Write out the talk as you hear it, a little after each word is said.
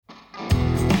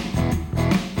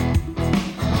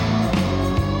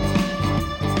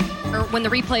when the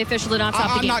replay official did not stop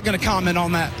the I'm game? not going to comment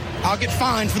on that. I'll get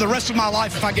fined for the rest of my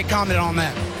life if I get commented on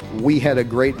that. We had a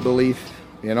great belief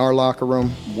in our locker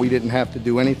room. We didn't have to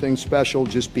do anything special,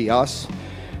 just be us.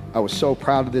 I was so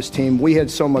proud of this team. We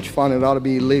had so much fun, it ought to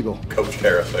be illegal. Coach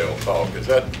Carousel talk, is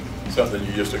that something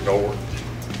you just ignore?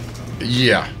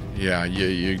 Yeah,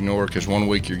 you ignore it because one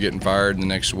week you're getting fired and the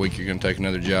next week you're going to take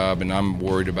another job, and I'm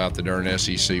worried about the darn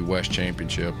SEC West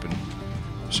Championship. And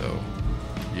so,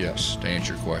 yes, to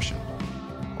answer your question.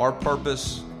 Our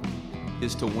purpose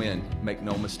is to win, make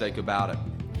no mistake about it,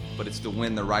 but it's to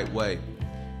win the right way.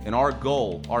 And our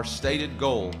goal, our stated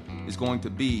goal, is going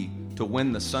to be to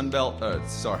win the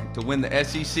to win the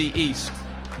SEC East.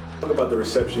 Talk about the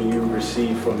reception you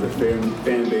received from the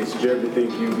fan base. Did you ever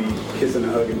think you'd be kissing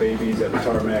and hugging babies at the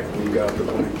tarmac when you got off the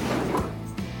plane?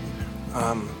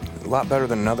 A lot better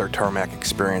than another tarmac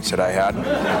experience that I had.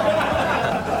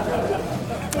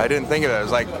 I didn't think of it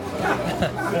as like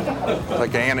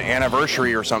an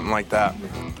anniversary or something like that.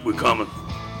 We're coming,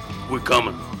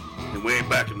 and we ain't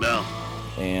backing down.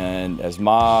 And as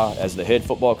the head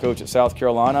football coach at South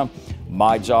Carolina,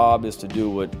 my job is to do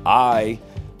what I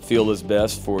feel is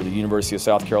best for the University of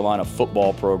South Carolina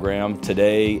football program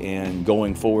today and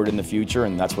going forward in the future,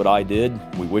 and that's what I did.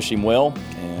 We wish him well,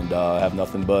 and have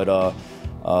nothing but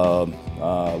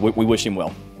we wish him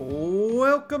well.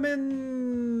 Welcome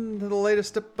in to the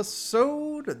latest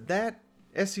episode of that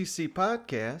SEC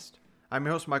podcast. I'm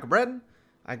your host, Michael Breton.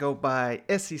 I go by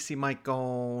SEC Mike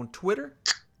on Twitter.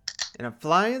 And I'm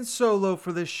flying solo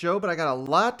for this show, but I got a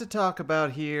lot to talk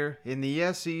about here in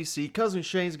the SEC. Cousin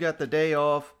Shane's got the day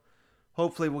off.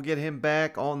 Hopefully we'll get him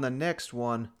back on the next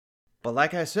one. But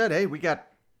like I said, hey, we got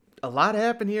a lot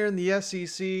happen here in the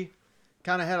SEC.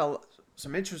 Kind of had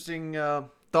some interesting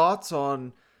thoughts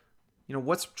on,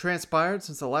 what's transpired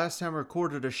since the last time I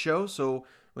recorded a show. So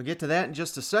we'll get to that in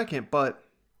just a second. But,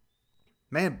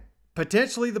 man,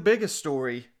 potentially the biggest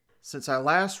story since I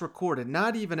last recorded,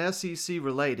 not even SEC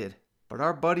related, but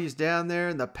our buddies down there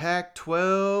in the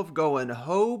Pac-12 going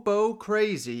hobo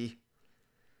crazy.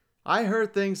 I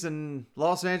heard things in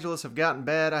Los Angeles have gotten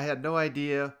bad. I had no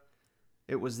idea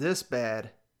it was this bad.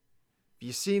 Have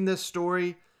you seen this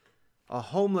story? A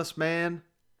homeless man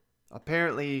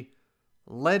apparently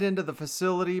led into the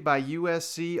facility by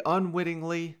USC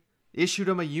unwittingly, issued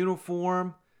him a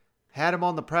uniform, had him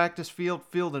on the practice field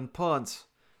fielding punts.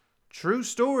 True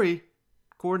story,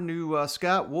 according to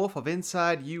Scott Wolf of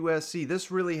Inside USC.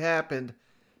 This really happened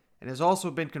and has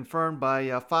also been confirmed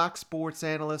by Fox Sports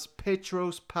analyst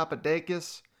Petros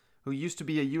Papadakis, who used to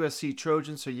be a USC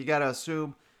Trojan, so you got to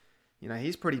assume,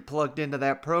 he's pretty plugged into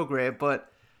that program.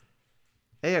 But,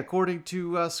 hey, according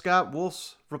to Scott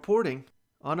Wolf's reporting,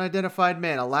 unidentified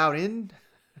man allowed in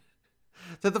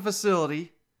to the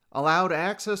facility, allowed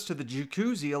access to the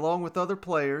jacuzzi along with other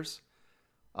players,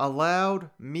 allowed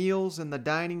meals in the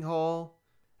dining hall,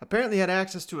 apparently had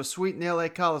access to a suite in the LA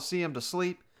Coliseum to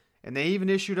sleep, and they even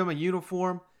issued him a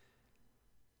uniform.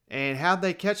 And how'd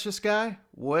they catch this guy?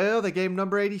 Well, they gave him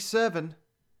number 87.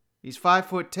 He's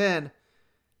 5'10".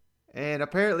 And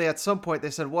apparently at some point they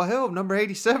said, well, hell, number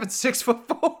 87,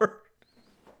 6'4".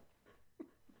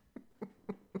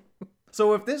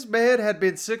 So if this man had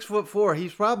been 6'4",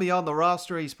 he's probably on the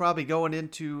roster. He's probably going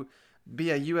into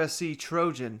be a USC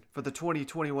Trojan for the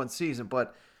 2021 season.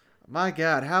 But my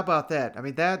God, how about that? I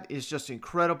mean, that is just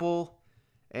incredible.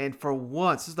 And for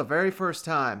once, this is the very first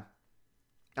time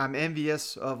I'm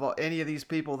envious of any of these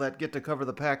people that get to cover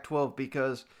the Pac-12,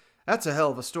 because that's a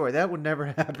hell of a story. That would never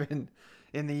happen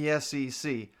in the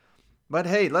SEC. But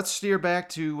hey, let's steer back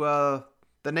to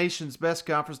the nation's best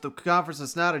conference, the conference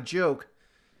that's not a joke,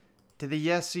 to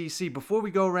the SEC. Before we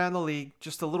go around the league,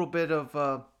 just a little bit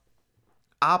of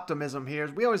optimism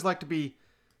here. We always like to be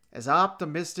as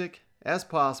optimistic as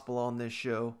possible on this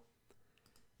show.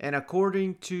 And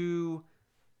according to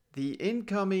the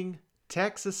incoming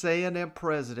Texas A&M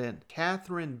president,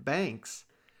 Catherine Banks,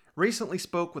 recently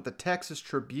spoke with the Texas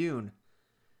Tribune.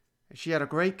 She had a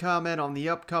great comment on the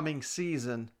upcoming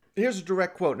season. Here's a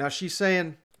direct quote. Now, she's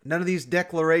saying none of these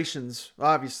declarations,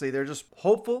 obviously, they're just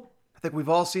hopeful. I think we've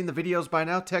all seen the videos by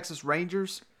now. Texas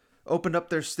Rangers opened up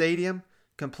their stadium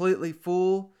completely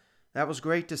full. That was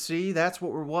great to see. That's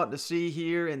what we're wanting to see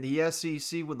here in the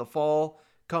SEC when the fall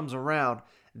comes around.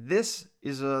 This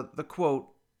is the quote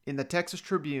in the Texas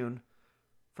Tribune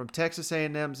from Texas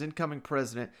A&M's incoming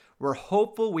president. We're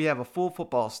hopeful we have a full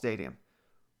football stadium.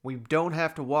 We don't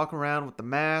have to walk around with the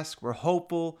mask. We're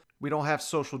hopeful we don't have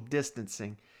social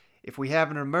distancing. If we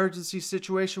have an emergency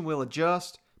situation, we'll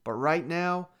adjust. But right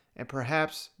now, and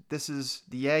perhaps this is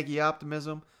the Aggie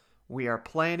optimism, we are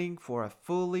planning for a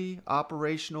fully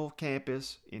operational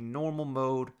campus in normal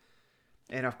mode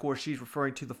And, of course, she's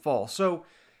referring to the fall. So,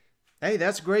 hey,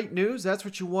 that's great news. That's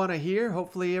what you want to hear.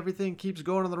 Hopefully everything keeps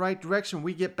going in the right direction.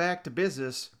 We get back to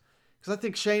business. Because I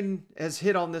think Shane has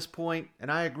hit on this point,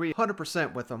 and I agree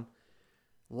 100% with him.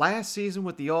 Last season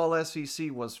with the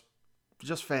All-SEC was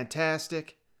just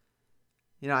fantastic.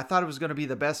 I thought it was going to be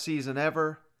the best season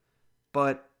ever,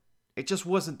 but it just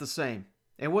wasn't the same.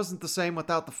 It wasn't the same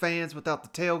without the fans, without the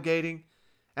tailgating.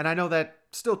 And I know that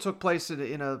still took place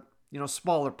in a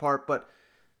smaller part, but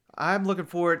I'm looking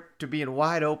forward to being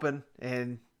wide open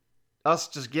and us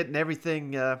just getting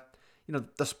everything, the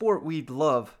sport we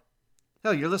love.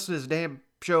 Hell, you're listening to this damn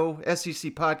show,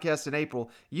 SEC Podcast in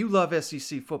April. You love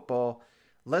SEC football.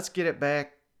 Let's get it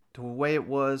back to the way it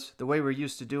was, the way we're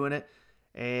used to doing it.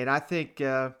 And I think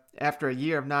after a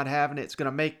year of not having it, it's going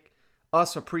to make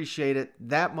us appreciate it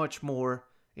that much more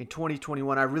in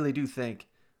 2021. I really do think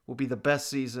will be the best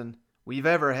season we've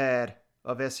ever had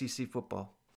of SEC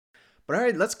football. But all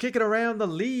right, let's kick it around the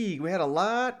league. We had a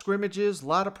lot of scrimmages, a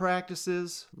lot of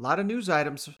practices, a lot of news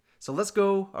items. So let's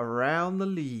go around the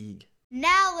league.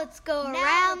 Now let's go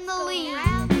around the league.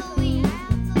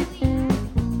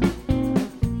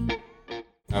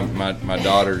 My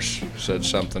daughters said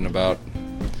something about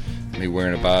me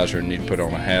wearing a visor and need to put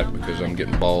on a hat because I'm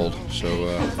getting bald. So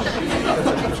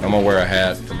I'm going to wear a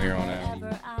hat from here on out.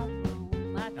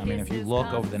 I mean, if you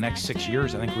look over the next 6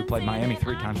 years, I think we played Miami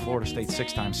 3 times, Florida State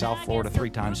 6 times, South Florida 3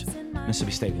 times,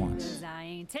 Mississippi State once.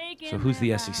 So who's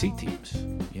the SEC teams?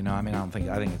 I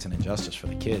think it's an injustice for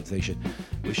the kids. We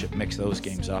should mix those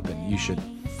games up, and you should,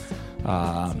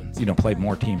 play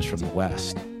more teams from the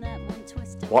West.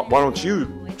 Why don't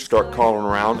you start calling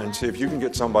around and see if you can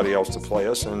get somebody else to play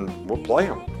us, and we'll play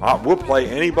them. We'll play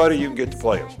anybody you can get to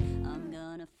play us.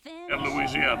 At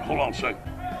Louisiana, hold on a second.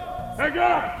 Hey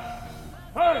guys!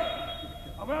 Hey!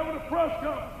 I'm having a press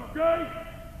conference, okay?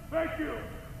 Thank you.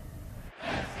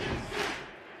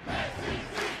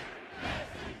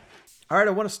 All right,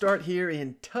 I want to start here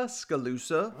in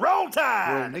Tuscaloosa. Roll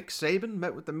Tide! Where Nick Saban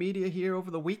met with the media here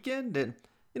over the weekend. And,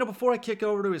 before I kick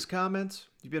over to his comments,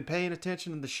 you've been paying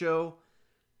attention to the show.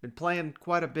 Been playing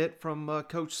quite a bit from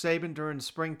Coach Saban during the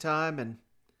springtime. And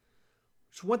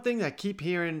it's one thing that I keep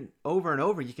hearing over and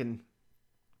over.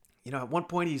 At one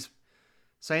point he's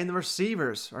saying the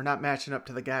receivers are not matching up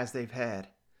to the guys they've had.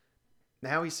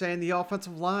 Now he's saying the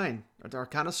offensive line are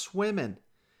kind of swimming.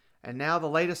 And now the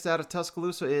latest out of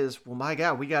Tuscaloosa is, well, my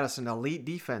God, we got us an elite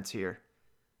defense here.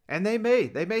 And they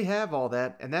may have all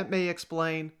that, and that may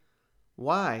explain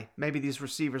why maybe these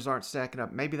receivers aren't stacking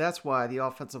up. Maybe that's why the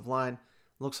offensive line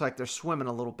looks like they're swimming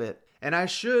a little bit. And I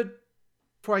should,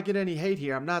 before I get any hate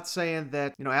here, I'm not saying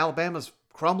that, Alabama's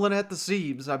crumbling at the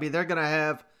seams. I mean, they're going to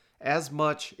have as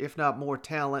much, if not more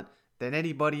talent than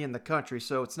anybody in the country.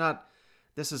 So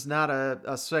this is not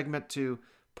a segment to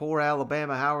poor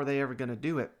Alabama. How are they ever going to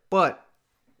do it? But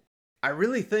I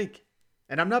really think,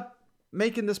 and I'm not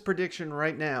making this prediction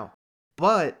right now,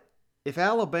 but if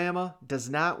Alabama does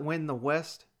not win the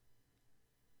West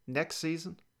next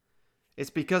season, it's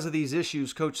because of these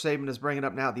issues Coach Saban is bringing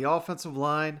up now. The offensive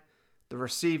line, the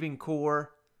receiving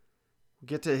core. We'll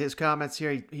get to his comments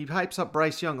here. He hypes up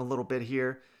Bryce Young a little bit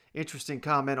here. Interesting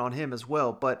comment on him as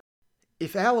well. But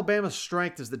if Alabama's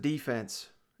strength is the defense,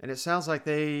 and it sounds like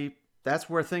that's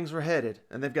where things are headed,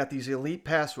 and they've got these elite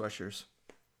pass rushers,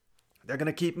 they're going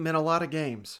to keep them in a lot of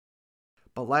games.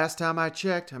 But last time I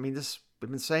checked, we've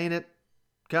been saying it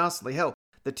constantly. Hell,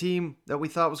 the team that we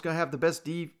thought was going to have the best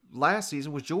D last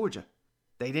season was Georgia.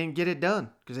 They didn't get it done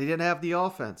because they didn't have the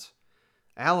offense.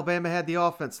 Alabama had the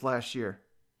offense last year,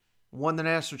 won the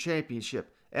national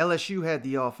championship. LSU had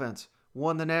the offense,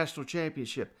 won the national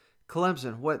championship.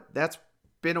 Clemson, that's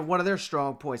been one of their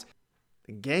strong points.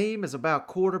 The game is about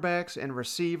quarterbacks and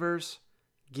receivers,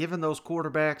 giving those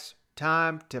quarterbacks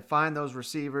time to find those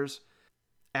receivers.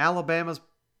 Alabama's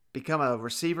become a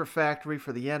receiver factory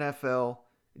for the NFL.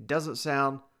 It doesn't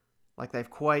sound like they've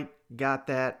quite got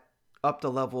that up to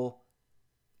level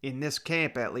in this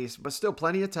camp at least, but still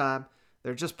plenty of time.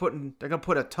 They're going to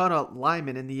put a ton of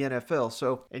linemen in the NFL.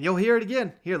 So, and you'll hear it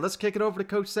again. Here, let's kick it over to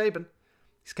Coach Saban.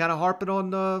 He's kind of harping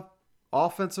on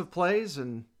offensive plays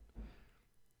and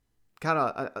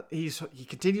he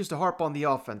continues to harp on the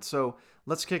offense. So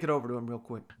let's kick it over to him real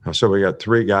quick. So we got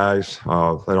 3 guys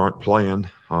that aren't playing.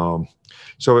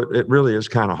 So it really is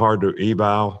kind of hard to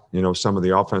eval, some of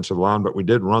the offensive line, but we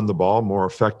did run the ball more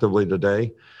effectively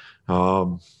today.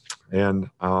 And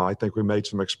I think we made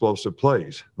some explosive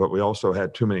plays, but we also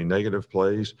had too many negative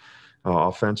plays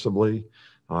offensively.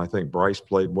 I think Bryce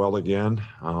played well again.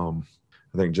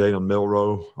 I think Jalen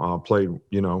Milroe played,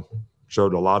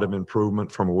 showed a lot of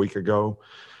improvement from a week ago.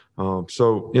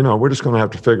 So, we're just going to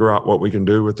have to figure out what we can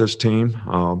do with this team.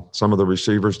 Some of the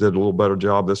receivers did a little better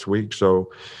job this week.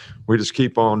 So we just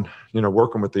keep on,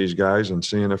 working with these guys and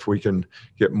seeing if we can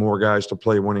get more guys to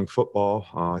play winning football.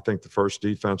 I think the first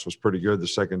defense was pretty good. The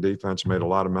second defense made a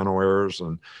lot of mental errors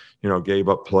and, gave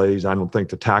up plays. I don't think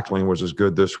the tackling was as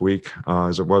good this week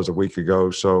as it was a week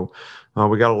ago. So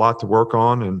we got a lot to work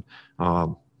on. And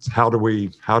how do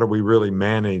we really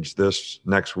manage this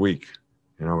next week?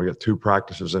 We got 2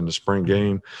 practices in the spring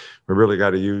game. We really got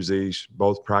to use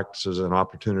both practices as an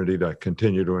opportunity to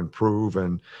continue to improve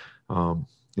and,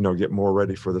 get more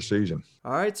ready for the season.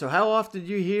 All right, so how often do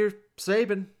you hear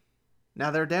Saban? Now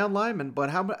they're down linemen,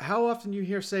 but how often do you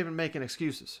hear Saban making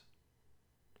excuses?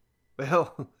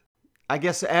 Well, I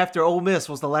guess after Ole Miss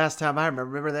was the last time I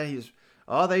remember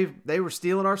that they were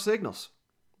stealing our signals,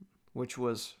 which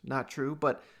was not true.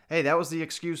 But hey, that was the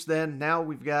excuse then. Now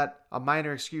we've got a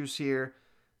minor excuse here.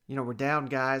 We're down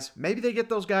guys. Maybe they get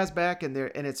those guys back and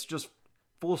it's just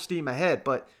full steam ahead.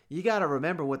 But you got to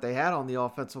remember what they had on the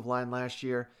offensive line last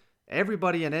year.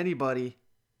 Everybody and anybody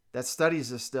that studies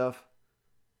this stuff,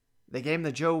 they gave him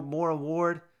the Joe Moore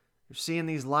Award. You're seeing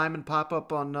these linemen pop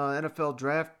up on NFL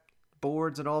draft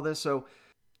boards and all this. So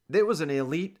it was an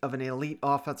elite of an elite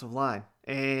offensive line.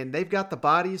 And they've got the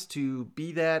bodies to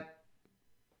be that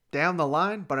down the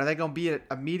line. But are they going to be it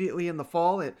immediately in the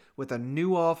fall with a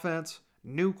new offense,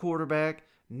 new quarterback,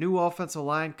 new offensive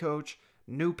line coach,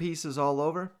 new pieces all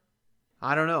over?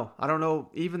 I don't know.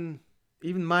 Even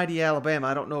mighty Alabama,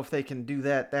 I don't know if they can do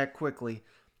that quickly.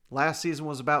 Last season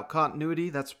was about continuity.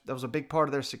 That was a big part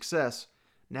of their success.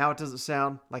 Now it doesn't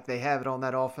sound like they have it on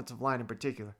that offensive line in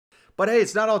particular. But hey,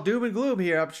 it's not all doom and gloom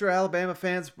here. I'm sure Alabama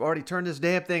fans already turned this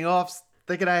damn thing off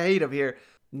thinking I hate him here.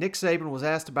 Nick Saban was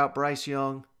asked about Bryce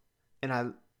Young, and I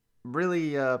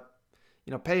really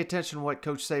pay attention to what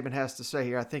Coach Saban has to say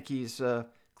here. I think he's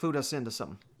clued us into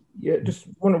something. Yeah, just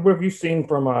wonder what have you seen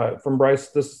from Bryce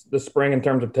this spring in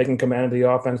terms of taking command of the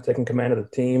offense, taking command of the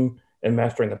team, and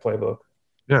mastering the playbook?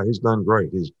 Yeah, he's done great.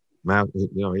 He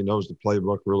knows the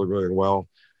playbook really, really well.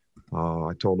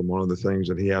 I told him one of the things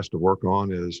that he has to work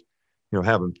on is,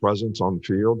 having presence on the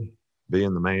field,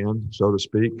 being the man, so to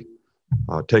speak,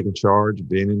 taking charge,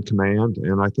 being in command.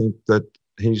 And I think that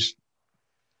he's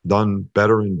done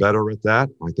better and better at that.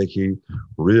 I think he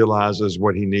realizes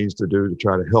what he needs to do to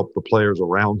try to help the players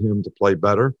around him to play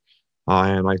better.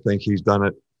 And I think he's done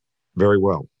it very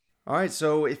well. All right,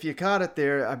 so if you caught it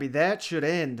there, that should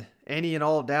end any and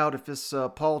all doubt if this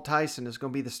Paul Tyson is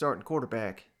going to be the starting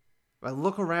quarterback. I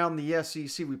look around the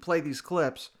SEC, we play these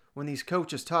clips when these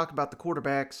coaches talk about the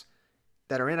quarterbacks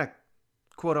that are in a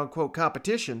quote-unquote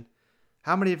competition.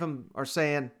 How many of them are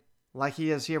saying, like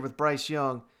he is here with Bryce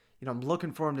Young, I'm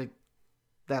looking for him to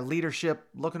that leadership,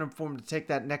 looking for him to take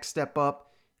that next step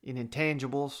up in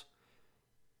intangibles.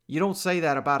 You don't say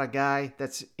that about a guy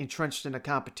that's entrenched in a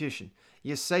competition.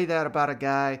 You say that about a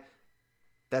guy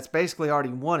that's basically already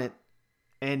won it,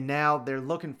 and now they're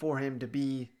looking for him to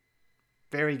be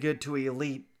very good to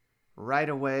elite right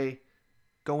away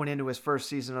going into his first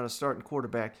season on a starting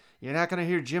quarterback. You're not going to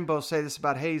hear Jimbo say this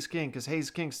about Hayes King because Hayes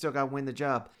King still got to win the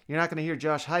job. You're not going to hear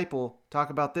Josh Heupel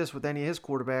talk about this with any of his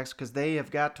quarterbacks because they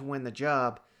have got to win the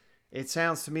job. It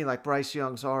sounds to me like Bryce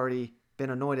Young's already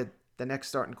been anointed the next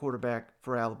starting quarterback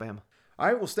for Alabama. All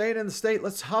right, we'll stay in the state.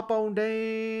 Let's hop on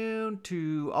down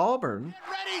to Auburn. Get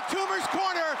ready, Toomer's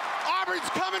Corner. Auburn's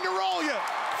coming to roll you.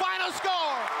 Final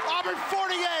score, Auburn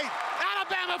 48,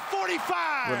 Alabama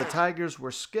 45. Well, the Tigers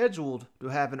were scheduled to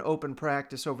have an open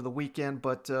practice over the weekend,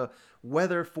 but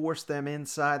weather forced them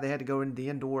inside. They had to go into the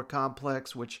indoor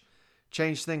complex, which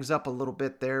changed things up a little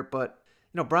bit there. But,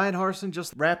 Bryan Harsin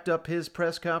just wrapped up his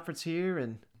press conference here,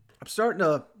 and I'm starting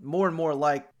to more and more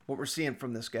like what we're seeing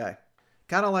from this guy.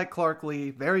 Kind of like Clark Lee,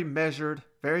 very measured,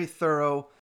 very thorough.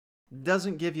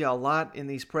 Doesn't give you a lot in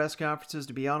these press conferences,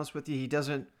 to be honest with you. He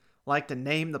doesn't like to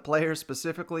name the players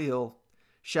specifically. He'll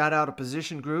shout out a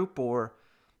position group or,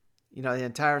 the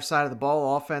entire side of the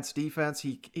ball, offense, defense.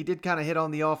 He did kind of hit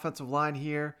on the offensive line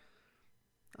here.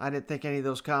 I didn't think any of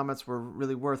those comments were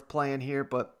really worth playing here,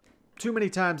 but too many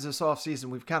times this offseason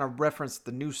we've kind of referenced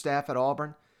the new staff at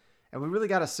Auburn, and we really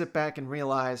got to sit back and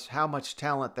realize how much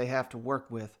talent they have to work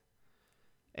with.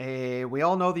 We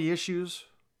all know the issues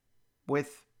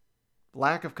with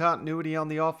lack of continuity on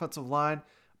the offensive line.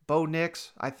 Bo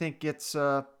Nix, I think, gets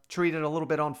treated a little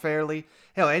bit unfairly.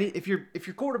 Hell, if your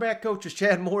quarterback coach was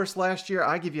Chad Morris last year,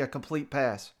 I give you a complete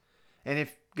pass. And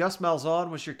if Gus Malzahn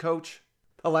was your coach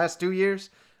the last 2 years,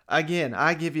 again,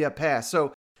 I give you a pass.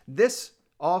 So this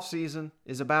offseason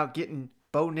is about getting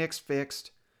Bo Nix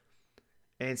fixed.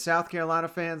 And South Carolina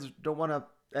fans don't want to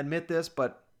admit this,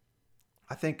 but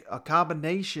I think a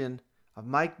combination of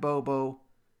Mike Bobo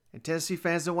and Tennessee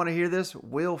fans don't want to hear this,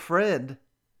 Will Fred,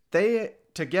 they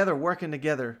together, working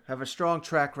together, have a strong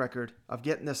track record of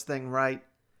getting this thing right.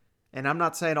 And I'm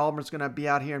not saying Auburn's going to be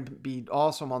out here and be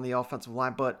awesome on the offensive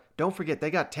line, but don't forget,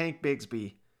 they got Tank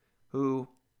Bigsby, who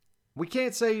we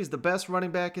can't say he's the best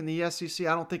running back in the SEC.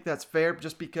 I don't think that's fair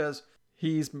just because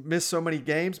he's missed so many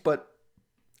games,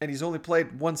 and he's only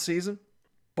played one season.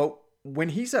 But when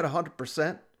he's at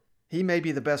 100%, he may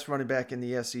be the best running back in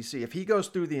the SEC. If he goes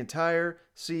through the entire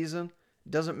season,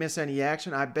 doesn't miss any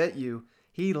action, I bet you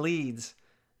he leads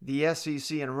the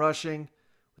SEC in rushing.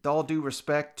 With all due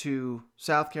respect to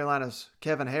South Carolina's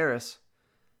Kevin Harris,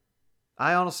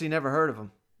 I honestly never heard of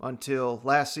him until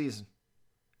last season.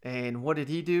 And what did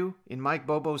he do in Mike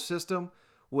Bobo's system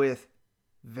with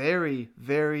very,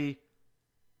 very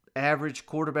average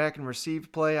quarterback and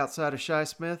receive play outside of Shi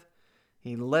Smith?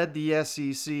 He led the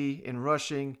SEC in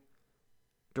rushing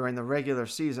during the regular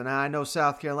season. Now, I know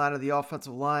South Carolina, the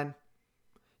offensive line,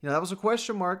 that was a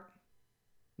question mark.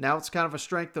 Now it's kind of a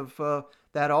strength of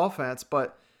that offense,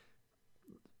 but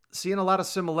seeing a lot of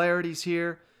similarities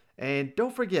here. And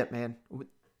don't forget, man,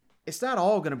 it's not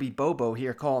all going to be Bobo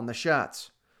here calling the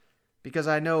shots, because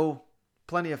I know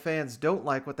plenty of fans don't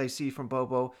like what they see from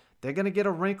Bobo. They're going to get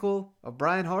a wrinkle of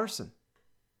Bryan Harsin.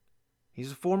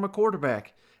 He's a former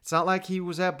quarterback. It's not like he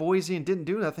was at Boise and didn't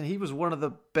do nothing. He was one of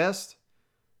the best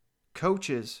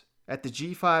coaches at the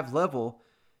G5 level.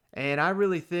 And I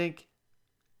really think,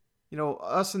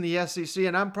 us in the SEC,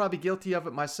 and I'm probably guilty of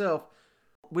it myself,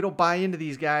 we don't buy into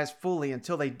these guys fully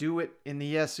until they do it in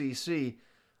the SEC.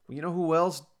 You know who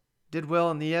else did well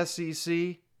in the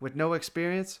SEC with no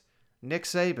experience? Nick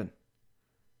Saban,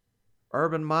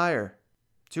 Urban Meyer,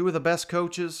 two of the best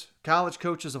coaches, college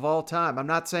coaches of all time. I'm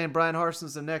not saying Bryan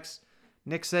Harsin's the next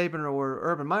Nick Saban or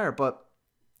Urban Meyer, but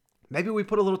maybe we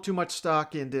put a little too much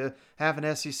stock into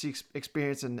having SEC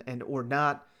experience and or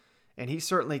not. And he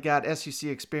certainly got SEC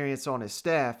experience on his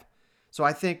staff. So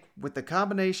I think with the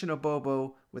combination of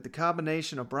Bobo, with the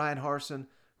combination of Bryan Harsin,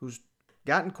 who's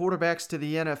gotten quarterbacks to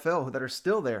the NFL that are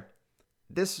still there,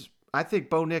 I think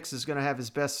Bo Nix is going to have his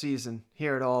best season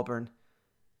here at Auburn.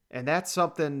 And that's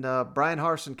something Bryan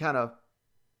Harsin kind of,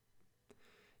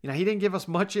 he didn't give us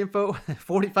much info.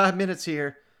 45 minutes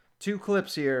here, 2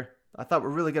 clips here. I thought we're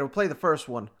really going to play the first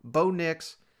one. Bo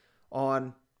Nix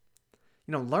on,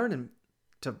 learning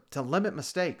to limit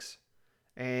mistakes.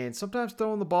 And sometimes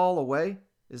throwing the ball away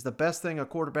is the best thing a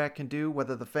quarterback can do,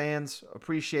 whether the fans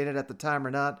appreciate it at the time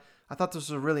or not. I thought this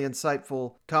was really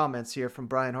insightful comments here from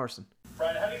Bryan Harsin.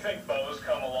 Bryan, how do you think Bo's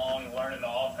come along learning the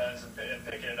offense and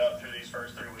picking it up through these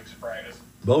first 3 weeks of practice?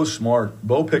 Bo's smart.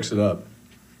 Bo picks it up.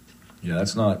 Yeah,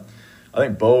 that's not – I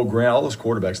think Bo, Grant, all those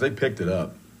quarterbacks, they picked it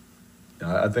up.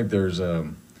 I think there's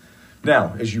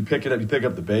now, as you pick it up, you pick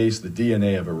up the base, the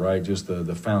DNA of it, right, just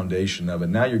the foundation of it.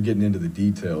 Now you're getting into the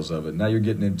details of it. Now you're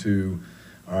getting into,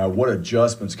 all right, what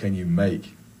adjustments can you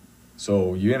make?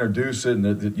 So you introduce it,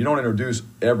 and you don't introduce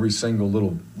every single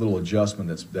little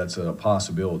adjustment that's a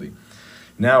possibility.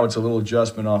 Now it's a little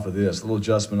adjustment off of this, a little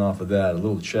adjustment off of that, a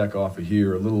little check off of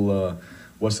here, a little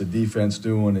what's the defense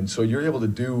doing? And so you're able to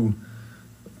do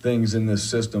things in this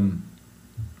system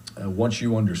once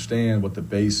you understand what the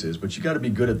base is. But you got to be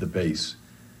good at the base.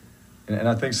 And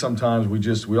I think sometimes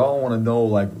we all want to know,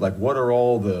 like what are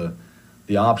all the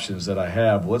options that I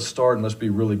have? Let's start and let's be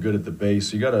really good at the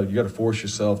base. So you got to force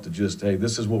yourself to just, hey,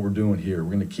 this is what we're doing here.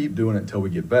 We're going to keep doing it until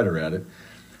we get better at it.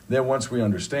 Then once we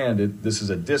understand it, this is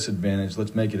a disadvantage.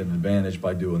 Let's make it an advantage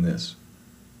by doing this.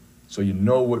 So you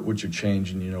know what you're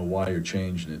changing, you know why you're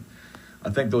changing it.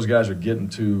 I think those guys are getting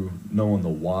to knowing the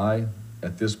why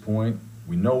at this point.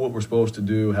 We know what we're supposed to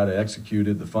do, how to execute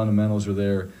it. The fundamentals are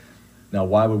there. Now,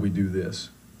 why would we do this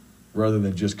rather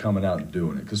than just coming out and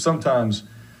doing it? Because sometimes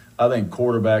I think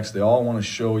quarterbacks, they all want to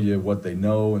show you what they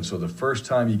know, and so the first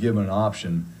time you give them an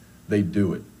option, they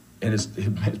do it. And it's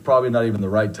probably not even the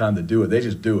right time to do it. They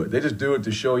just do it. They just do it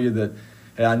to show you that,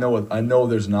 hey, I know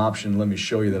there's an option. Let me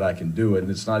show you that I can do it,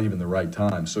 and it's not even the right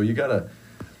time. So you gotta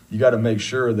make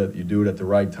sure that you do it at the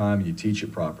right time and you teach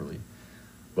it properly.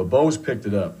 But Bo's picked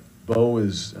it up. Bo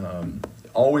is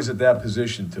always at that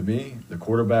position. To me, the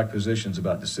quarterback position is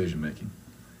about decision-making.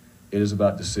 It is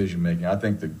about decision-making. I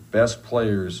think the best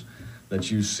players that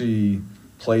you see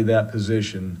play that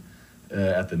position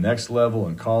at the next level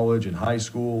in college and high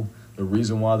school, the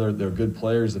reason why they're good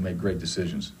players, they make great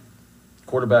decisions.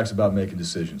 Quarterback's about making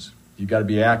decisions. You got to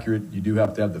be accurate. You do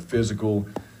have to have the physical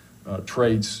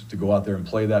traits to go out there and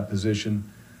play that position.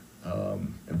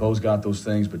 And Bo's got those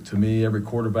things. But to me, every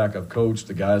quarterback I've coached,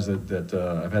 the guys that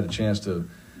I've had a chance to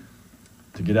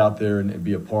to get out there and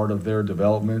be a part of their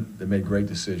development. They made great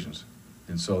decisions.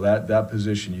 And so that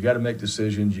position, you got to make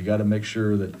decisions. You got to make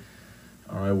sure that,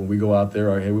 all right, when we go out there,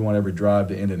 all right, hey, we want every drive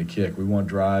to end in a kick. We want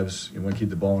drives. We want to keep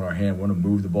the ball in our hand. We want to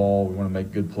move the ball. We want to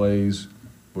make good plays.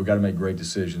 We've got to make great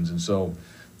decisions. And so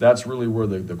that's really where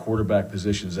the quarterback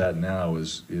position's at now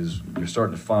is you're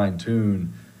starting to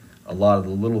fine-tune a lot of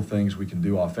the little things we can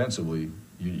do offensively.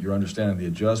 You're understanding the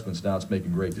adjustments. Now it's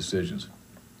making great decisions.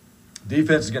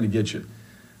 Defense is going to get you.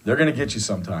 They're going to get you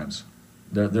sometimes.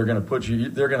 They're going to put you.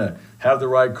 They're going to have the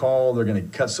right call. They're going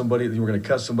to cut somebody. We're going to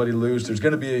cut somebody loose. There's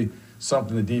going to be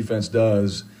something the defense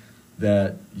does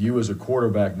that you as a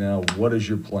quarterback now. What is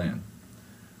your plan?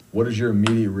 What is your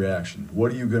immediate reaction?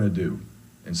 What are you going to do?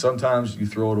 And sometimes you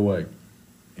throw it away,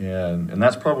 and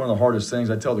that's probably one of the hardest things.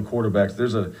 I tell the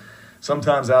quarterbacks.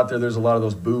 Sometimes out there's a lot of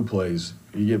those boo plays.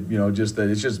 You get just that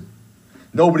it's just.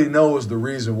 Nobody knows the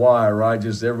reason why, right?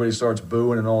 Just everybody starts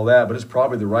booing and all that, but it's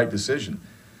probably the right decision.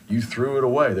 You threw it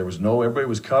away. Everybody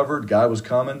was covered. Guy was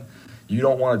coming. You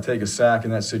don't want to take a sack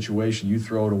in that situation. You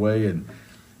throw it away, and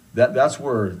that's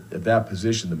where at that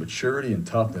position the maturity and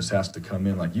toughness has to come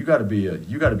in. Like you got to be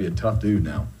a tough dude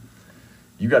now.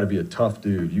 You got to be a tough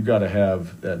dude. You got to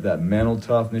have that mental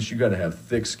toughness. You got to have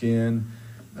thick skin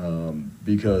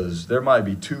because there might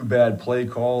be 2 bad play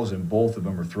calls and both of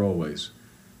them are throwaways.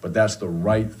 But that's the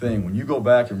right thing. When you go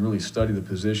back and really study the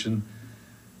position,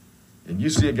 and you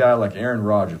see a guy like Aaron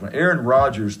Rodgers. When Aaron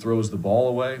Rodgers throws the ball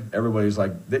away, everybody's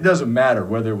like, it doesn't matter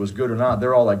whether it was good or not.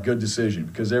 They're all like, good decision,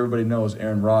 because everybody knows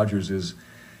Aaron Rodgers is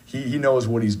he knows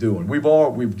what he's doing.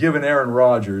 We've given Aaron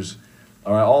Rodgers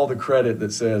all the credit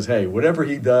that says, hey, whatever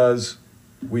he does,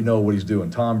 we know what he's doing.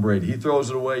 Tom Brady, he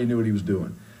throws it away, he knew what he was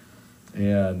doing.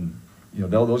 And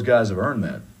those guys have earned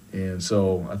that. And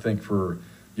so I think for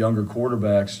younger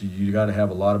quarterbacks, you got to have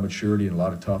a lot of maturity and a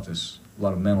lot of toughness, a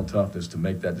lot of mental toughness to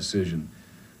make that decision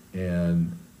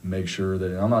and make sure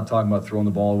that, and I'm not talking about throwing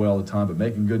the ball away all the time, but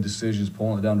making good decisions,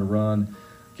 pulling it down to run,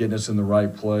 getting us in the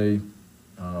right play,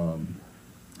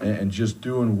 and just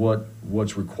doing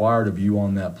what's required of you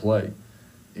on that play.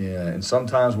 And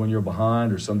sometimes when you're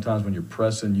behind or sometimes when you're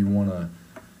pressing, you want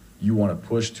to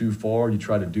push too far, you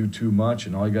try to do too much,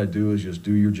 and all you got to do is just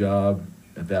do your job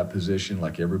at that position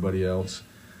like everybody else.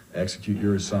 Execute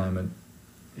your assignment.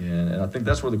 And I think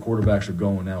that's where the quarterbacks are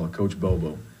going now with Coach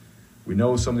Bobo. We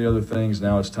know some of the other things.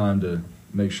 Now it's time to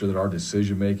make sure that our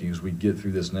decision-making as we get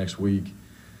through this next week,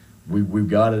 we've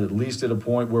got it at least at a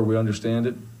point where we understand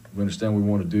it. We understand what we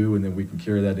want to do, and then we can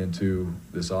carry that into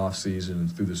this off season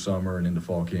and through the summer and into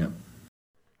fall camp.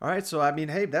 All right, so,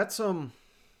 hey, that's some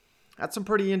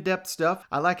pretty in-depth stuff.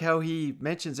 I like how he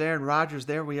mentions Aaron Rodgers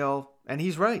there. And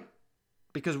he's right.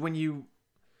 Because when you're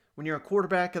a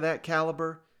quarterback of that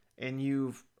caliber and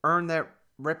you've earned that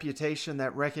reputation,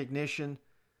 that recognition,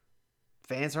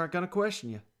 fans aren't going to question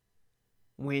you.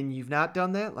 When you've not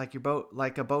done that, like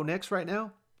a Bo Nix right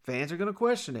now, fans are going to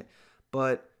question it.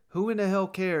 But who in the hell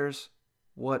cares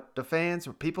what the fans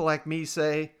or people like me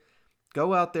say?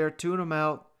 Go out there, tune them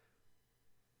out,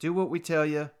 do what we tell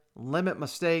you, limit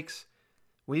mistakes.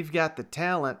 We've got the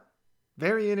talent,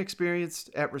 very inexperienced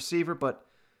at receiver, but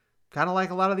kind of like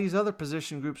a lot of these other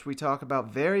position groups we talk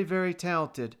about, very, very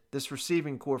talented, this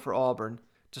receiving core for Auburn.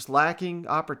 Just lacking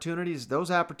opportunities. Those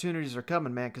opportunities are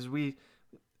coming, man, because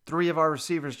 3 of our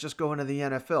receivers just go into the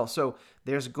NFL. So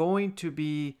there's going to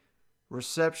be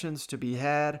receptions to be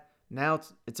had. Now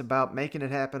it's about making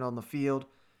it happen on the field.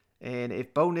 And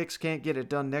if Bo Nix can't get it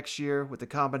done next year with the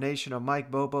combination of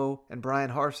Mike Bobo and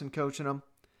Bryan Harsin coaching them,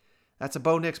 that's a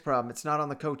Bo Nix problem. It's not on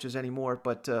the coaches anymore,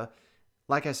 but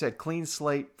like I said, clean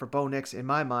slate for Bo Nix in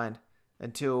my mind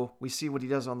until we see what he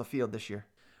does on the field this year.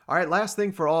 All right, last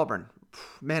thing for Auburn.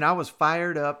 Man, I was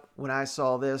fired up when I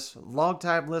saw this.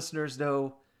 Longtime listeners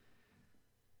know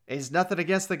it's nothing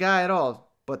against the guy at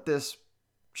all, but this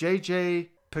JJ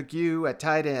Pegues at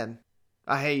tight end,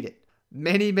 I hate it.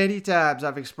 Many, many times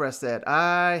I've expressed that.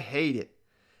 I hate it.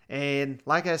 And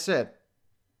like I said,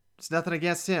 it's nothing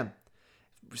against him.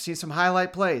 We've seen some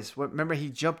highlight plays. Remember he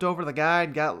jumped over the guy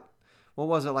and got,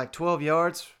 12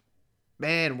 yards?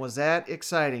 Man, was that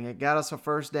exciting. It got us a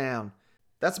first down.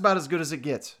 That's about as good as it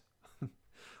gets.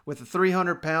 With a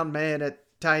 300-pound man at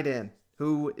tight end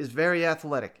who is very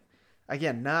athletic.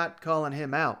 Again, not calling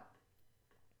him out.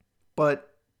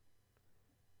 But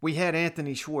we had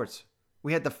Anthony Schwartz.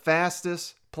 We had the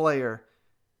fastest player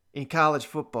in college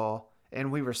football,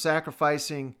 and we were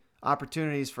sacrificing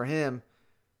opportunities for him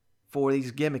for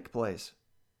these gimmick plays.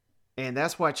 And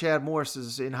that's why Chad Morris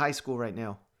is in high school right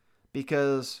now,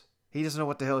 because he doesn't know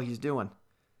what the hell he's doing.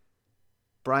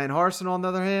 Bryan Harsin, on the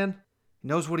other hand,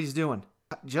 knows what he's doing.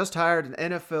 just hired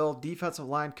an NFL defensive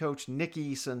line coach, Nick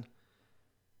Eason,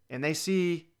 and they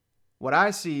see what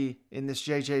I see in this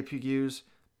JJ Pegues.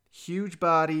 Huge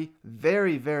body,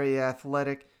 very, very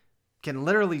athletic, can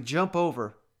literally jump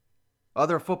over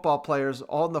other football players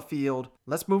on the field.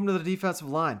 Let's move him to the defensive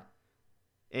line.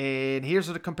 And here's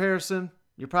a comparison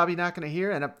you're probably not going to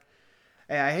hear. And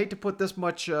I hate to put this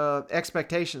much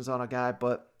expectations on a guy,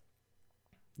 but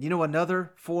you know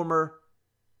another former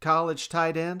college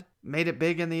tight end made it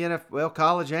big in the NFL, well,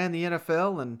 college and the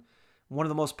NFL, and one of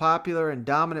the most popular and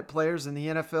dominant players in the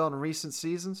NFL in recent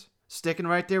seasons? Sticking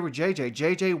right there with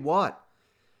JJ Watt.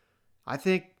 I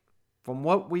think from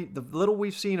the little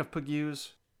we've seen of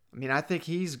Pegues, I think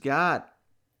he's got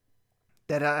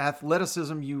that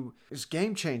athleticism is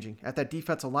game-changing at that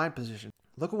defensive line position.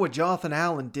 Look at what Jonathan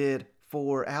Allen did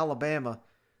for Alabama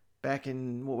back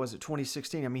in,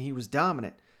 2016. He was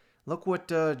dominant. Look what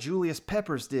Julius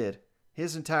Peppers did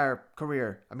his entire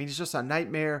career. He's just a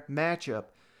nightmare matchup.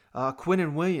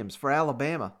 Quinnen Williams for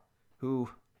Alabama, who,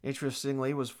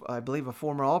 interestingly, was, I believe, a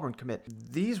former Auburn commit.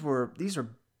 These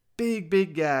are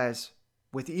big guys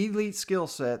with elite skill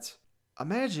sets.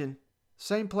 Imagine,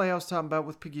 same play I was talking about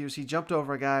with Pegues. He jumped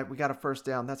over a guy. We got a first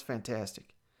down. That's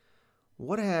fantastic.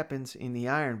 What happens in the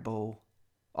Iron Bowl?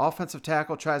 Offensive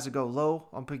tackle tries to go low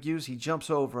on Pegues. He jumps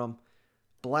over him,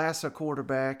 blasts a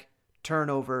quarterback,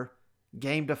 turnover,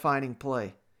 game-defining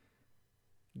play.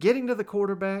 Getting to the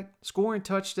quarterback, scoring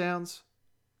touchdowns,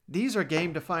 these are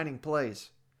game-defining plays.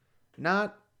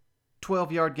 Not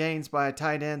 12-yard gains by a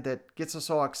tight end that gets us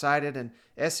all excited and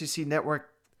SEC Network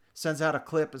sends out a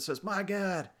clip and says, "My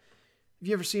God, have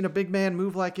you ever seen a big man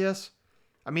move like this?"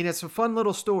 It's a fun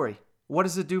little story. What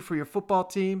does it do for your football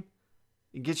team?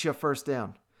 It gets you a first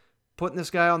down. Putting this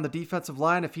guy on the defensive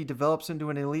line, if he develops into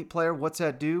an elite player, what's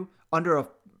that do? Under,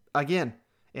 an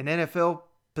NFL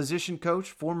position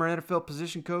coach, former NFL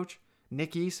position coach,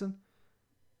 Nick Eason,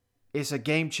 it's a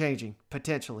game-changing,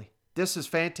 potentially. This is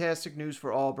fantastic news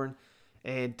for Auburn.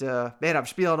 And, I'm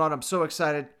spieling on. I'm so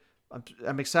excited.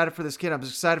 I'm excited for this kid. I'm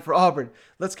excited for Auburn.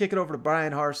 Let's kick it over to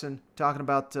Bryan Harsin talking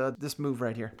about this move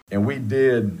right here. And we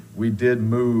did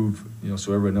move,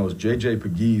 so everybody knows, JJ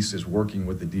Pegues is working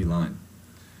with the D-line.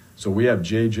 So we have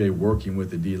JJ working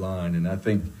with the D-line. And I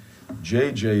think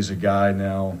JJ's a guy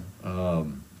now,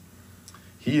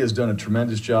 he has done a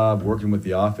tremendous job working with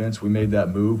the offense. We made that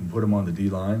move and put him on the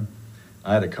D-line.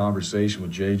 I had a conversation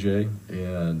with JJ,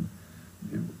 and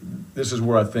this is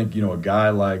where I think, a guy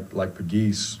like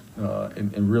Pegues,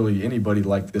 and really anybody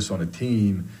like this on a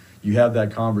team, you have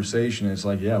that conversation, and it's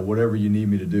like, yeah, whatever you need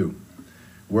me to do.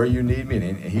 Where you need me,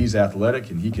 and he's athletic,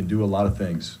 and he can do a lot of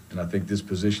things. And I think this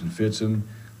position fits him.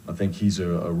 I think he's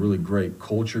a really great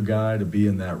culture guy to be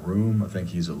in that room. I think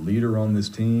he's a leader on this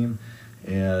team.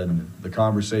 And the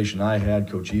conversation I had,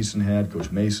 Coach Eason had,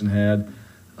 Coach Mason had,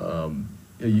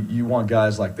 you want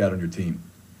guys like that on your team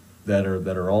that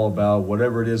are all about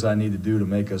whatever it is I need to do to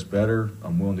make us better.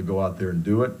 I'm willing to go out there and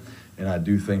do it. And I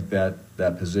do think that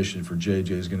position for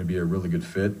JJ is going to be a really good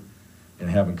fit.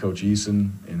 And having Coach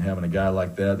Eason and having a guy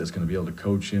like that's going to be able to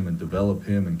coach him and develop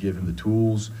him and give him the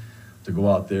tools to go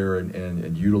out there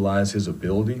and utilize his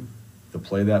ability to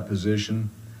play that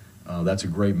position, that's a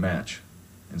great match.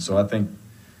 And so I think,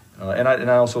 and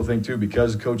I also think too,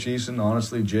 because of Coach Eason,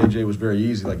 honestly, JJ was very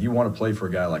easy. Like, you want to play for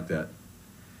a guy like that.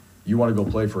 You want to go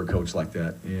play for a coach like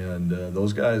that. And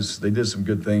those guys, they did some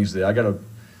good things. I got to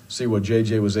see what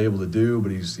JJ was able to do,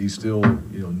 but he's still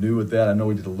new at that. I know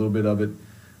he did a little bit of it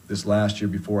this last year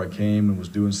before I came and was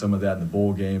doing some of that in the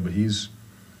bowl game, but he's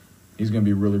going to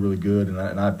be really, really good.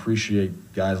 And I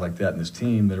appreciate guys like that in this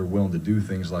team that are willing to do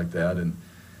things like that. And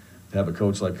to have a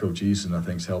coach like Coach Eason, I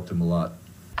think, has helped him a lot.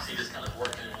 Is he just kind of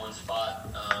working in one spot?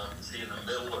 Is he in the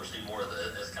middle, or is he more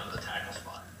as kind of the tackle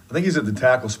spot? I think he's at the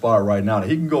tackle spot right now.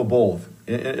 He can go both.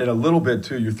 In a little bit,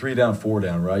 too, you're 3 down, 4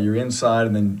 down, right? You're inside,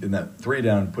 and then in that 3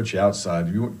 down puts you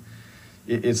outside.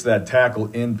 It's that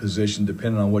tackle in position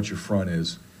depending on what your front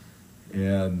is.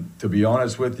 And to be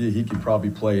honest with you, he could probably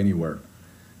play anywhere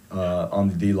on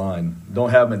the D-line. Don't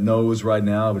have him at nose right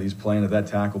now, but he's playing at that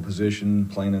tackle position,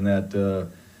 playing in that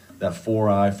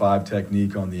 4-eye, 5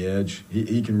 technique on the edge.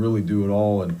 He can really do it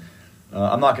all. And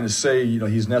I'm not going to say,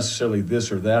 he's necessarily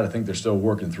this or that. I think they're still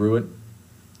working through it.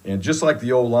 And just like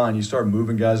the O-line, you start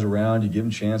moving guys around, you give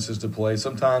them chances to play.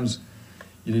 Sometimes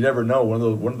you never know.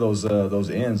 One of those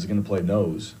ends is going to play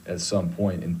nose at some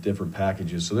point in different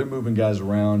packages. So they're moving guys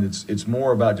around. It's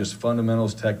more about just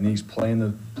fundamentals, techniques, playing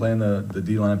the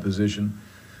D-line position,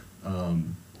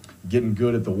 getting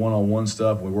good at the one-on-one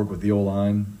stuff. We work with the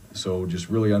O-line, so just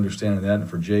really understanding that. And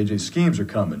for JJ, schemes are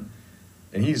coming.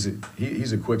 And he's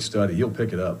a quick study. He'll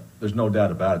pick it up. There's no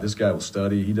doubt about it. This guy will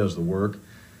study. He does the work.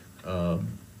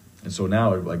 And so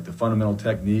now, like the fundamental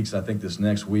techniques, I think this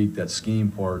next week, that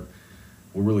scheme part,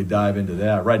 we'll really dive into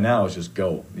that. Right now, it's just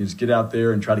go. You just get out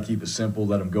there and try to keep it simple.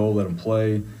 Let him go. Let him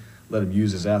play. Let him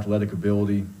use his athletic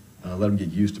ability. Let him get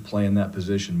used to playing that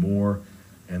position more.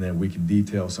 And then we can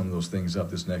detail some of those things up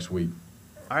this next week.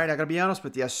 All right, I got to be honest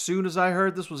with you. As soon as I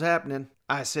heard this was happening,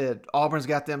 I said, Auburn's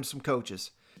got them some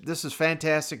coaches. This is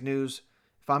fantastic news.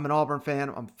 If I'm an Auburn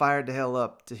fan, I'm fired the hell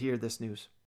up to hear this news.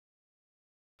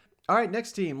 All right,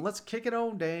 next team. Let's kick it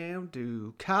on down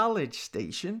to College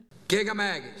Station.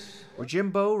 Giga-Maggis. We're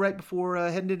Jimbo right before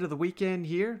heading into the weekend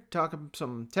here, talking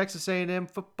some Texas A&M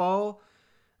football.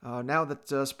 Now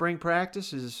that spring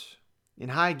practice is in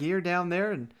high gear down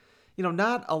there, and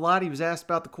not a lot he was asked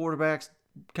about the quarterbacks,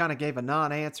 kind of gave a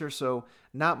non-answer, so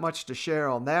not much to share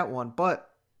on that one. But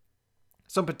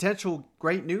some potential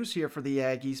great news here for the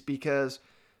Aggies because,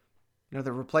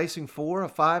 they're replacing 4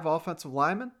 of 5 offensive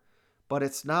linemen, but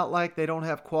it's not like they don't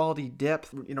have quality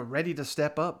depth, ready to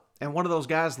step up. And one of those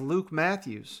guys, Luke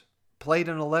Matthews, played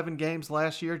in 11 games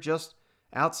last year, just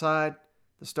outside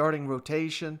the starting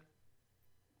rotation.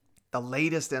 The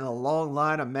latest in a long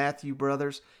line of Matthew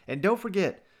brothers. And don't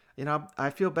forget, I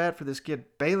feel bad for this kid,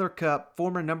 Baylor Cupp,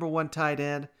 former number 1 tight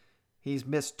end. He's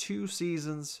missed 2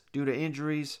 seasons due to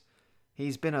injuries.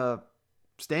 He's been a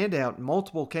standout in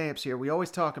multiple camps here. We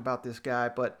always talk about this guy,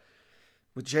 but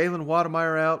with Jalen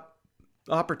Wademeyer out,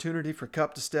 opportunity for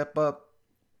Cupp to step up.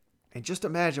 And just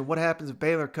imagine what happens if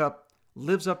Baylor Cupp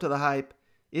lives up to the hype,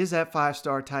 is that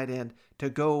 5-star tight end to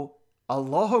go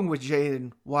along with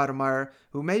Jalen Wademeyer,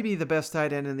 who may be the best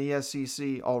tight end in the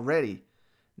SEC already.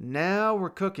 Now we're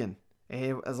cooking.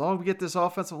 And as long as we get this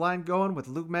offensive line going with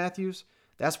Luke Matthews,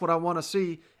 that's what I want to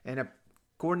see. And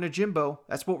according to Jimbo,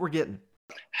 that's what we're getting.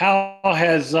 How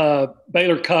has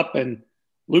Baylor Cupp and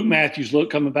Luke Matthews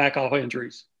looked coming back off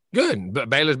injuries? Good. But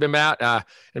Baylor's been out. In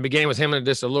the beginning with him and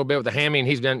just a little bit with the hammy, and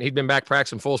he's been back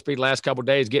practicing full speed the last couple of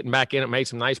days, getting back in it, made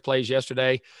some nice plays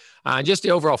yesterday. Just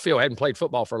the overall feel. Hadn't played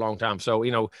football for a long time. So,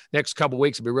 next couple of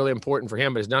weeks will be really important for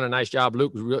him, but he's done a nice job.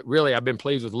 Luke, really, I've been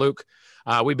pleased with Luke.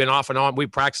 We've been off and on. We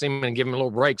practice him and give him a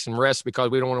little breaks and rest because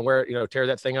we don't want to tear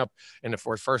that thing up. And if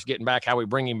we're first getting back, how we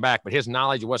bring him back. But his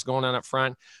knowledge of what's going on up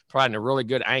front, providing a really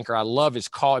good anchor. I love his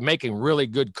call, making really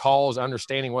good calls,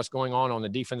 understanding what's going on the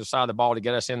defensive side of the ball to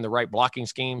get us in the right blocking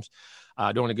schemes.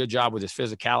 Doing a good job with his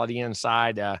physicality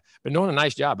inside. Been doing a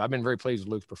nice job. I've been very pleased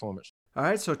with Luke's performance. All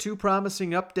right, so 2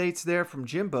 promising updates there from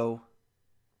Jimbo.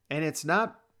 And it's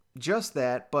not just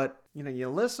that, but you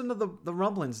listen to the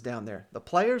rumblings down there. The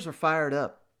players are fired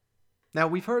up. Now,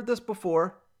 we've heard this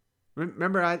before.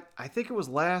 Remember, I think it was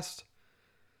last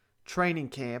training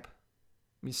camp.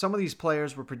 Some of these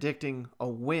players were predicting a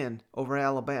win over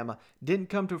Alabama. Didn't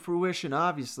come to fruition,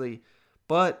 obviously.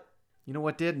 But you know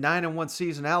what did? 9-1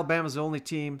 season. Alabama's the only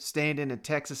team standing in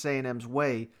Texas A&M's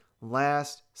way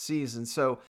last season.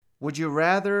 So would you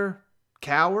rather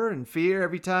cower and fear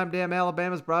every time damn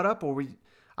Alabama's brought up, or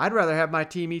I'd rather have my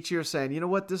team each year saying, you know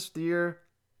what, this year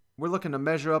we're looking to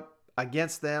measure up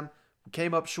against them. We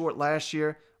came up short last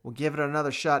year. We'll give it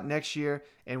another shot next year.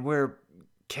 And we're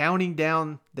counting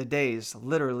down the days,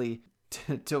 literally,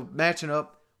 to matching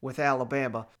up with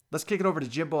Alabama. Let's kick it over to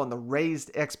Jimbo on the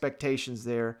raised expectations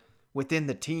there within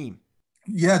the team.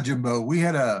 Yeah, Jimbo, we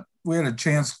had a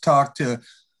chance to talk to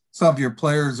some of your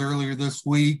players earlier this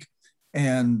week,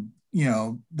 and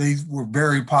they were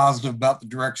very positive about the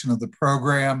direction of the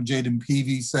program. JJ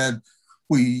Pegues said,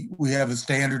 we have a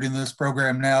standard in this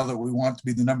program now that we want to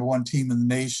be the number 1 team in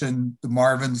the nation.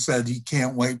 Marvin said he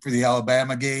can't wait for the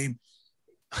Alabama game.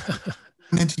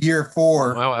 Into year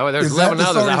 4. Well, there's 11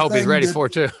 others I hope he's ready for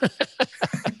too.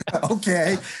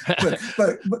 Okay.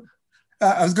 But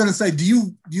I was going to say, do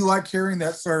you like hearing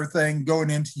that sort of thing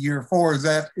going into year 4? Is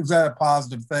that a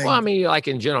positive thing? Well, like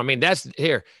in general,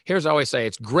 here's I always say,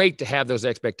 it's great to have those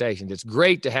expectations. It's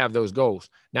great to have those goals.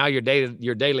 Now your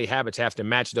daily habits have to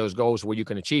match those goals where you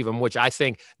can achieve them, which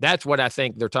that's what I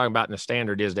think they're talking about in the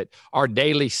standard, is that our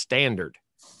daily standard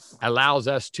allows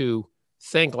us to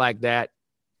think like that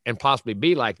and possibly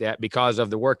be like that because of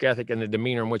the work ethic and the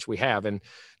demeanor in which we have. And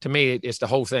to me, it's the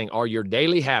whole thing. Are your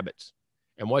daily habits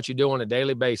and what you do on a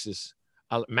daily basis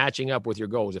matching up with your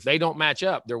goals? If they don't match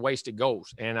up, they're wasted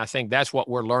goals. And I think that's what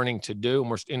we're learning to do.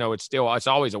 And it's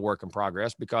always a work in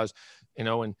progress because,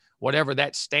 and whatever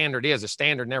that standard is, a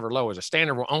standard never lowers. A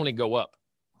standard will only go up,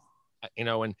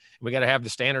 and we got to have the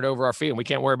standard over our feeling. We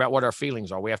can't worry about what our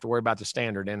feelings are. We have to worry about the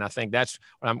standard. And I think that's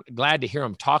what I'm glad to hear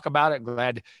them talk about it,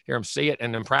 glad to hear them see it.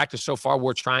 And in practice so far,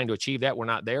 we're trying to achieve that. We're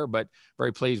not there, but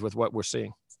very pleased with what we're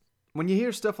seeing. when you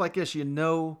hear stuff like this, you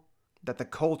know that the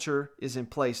culture is in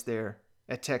place there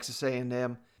at Texas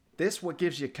A&M. This is what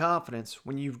gives you confidence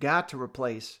when you've got to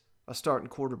replace a starting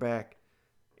quarterback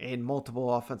and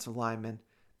multiple offensive linemen,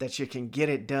 that you can get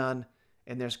it done,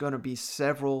 and there's going to be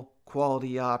several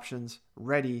quality options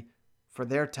ready for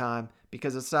their time,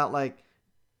 because it's not like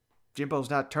Jimbo's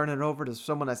not turning it over to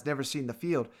someone that's never seen the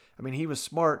field. I mean, he was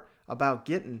smart about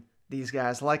getting these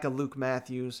guys like a Luke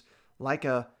Matthews, like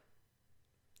a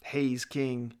Hayes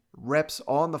King, reps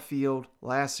on the field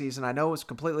last season. I know it's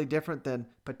completely different than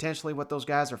potentially what those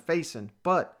guys are facing,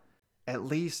 but at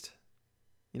least,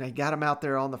 you got them out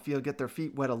there on the field, get their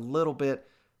feet wet a little bit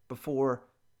before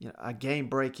a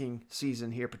game-breaking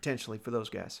season here potentially for those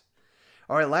guys.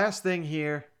 All right, last thing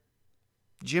here.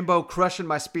 Jimbo crushing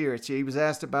my spirits. He was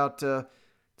asked about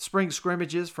spring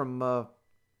scrimmages from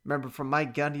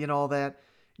Mike Gundy and all that.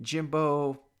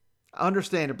 Jimbo,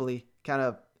 understandably, kind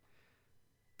of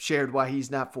shared why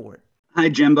he's not for it. Hi,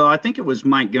 Jimbo. I think it was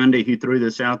Mike Gundy who threw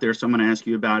this out there, so I'm going to ask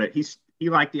you about it. He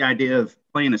liked the idea of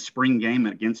playing a spring game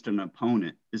against an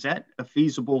opponent. Is that a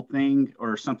feasible thing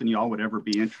or something y'all would ever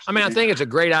be interested in? I think it's a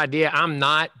great idea. I'm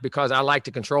not, because I like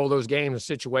to control those games and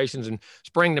situations, and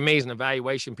spring to me is an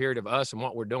evaluation period of us and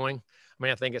what we're doing.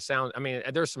 I think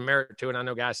there's some merit to it. I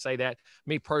know guys say that.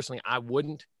 Me personally, I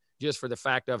wouldn't, just for the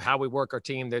fact of how we work our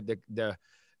team, the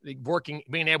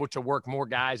being able to work more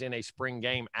guys in a spring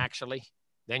game actually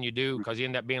than you do, because you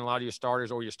end up being a lot of your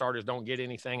starters, or your starters don't get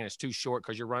anything and it's too short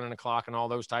because you're running the clock and all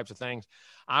those types of things.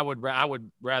 I would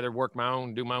rather work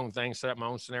do my own thing, set up my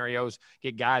own scenarios,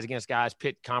 get guys against guys,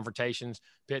 pit competitions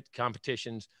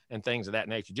and things of that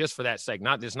nature, just for that sake.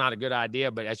 It's not a good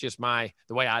idea, but that's just the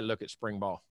way I look at spring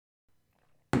ball.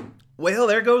 Well,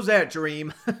 there goes that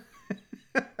dream.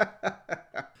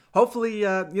 Hopefully,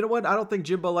 you know what? I don't think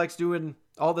Jimbo likes doing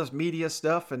all this media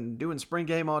stuff and doing spring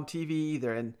game on TV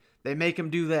either, and they make him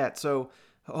do that. So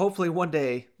hopefully one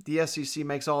day the SEC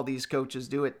makes all these coaches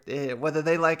do it. Whether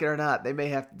they like it or not, they may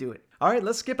have to do it. All right,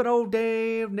 let's skip an old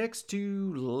Dave next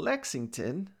to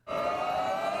Lexington.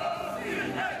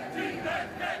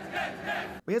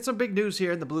 We had some big news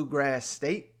here in the Bluegrass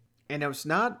State, and it was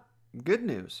not good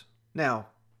news. Now,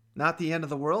 not the end of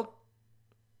the world,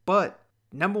 but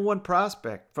number one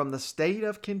prospect from the state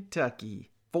of Kentucky,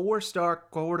 4-star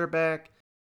quarterback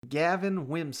Gavin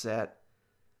Wimsatt,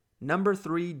 number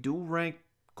 3 dual-ranked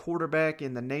quarterback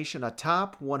in the nation, a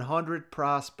top 100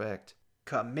 prospect,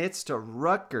 commits to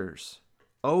Rutgers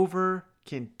over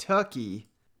Kentucky.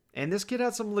 And this kid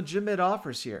had some legitimate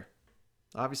offers here.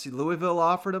 Obviously, Louisville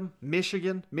offered him,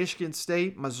 Michigan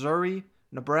State, Missouri,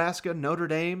 Nebraska, Notre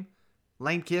Dame.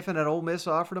 Lane Kiffin at Ole Miss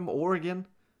offered him, Oregon,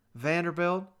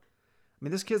 Vanderbilt.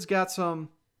 This kid's got some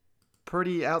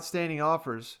pretty outstanding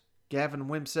offers. Gavin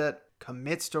Wimsatt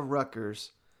commits to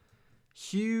Rutgers.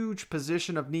 Huge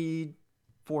position of need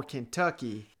for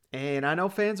Kentucky. And I know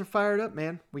fans are fired up,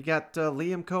 man. We got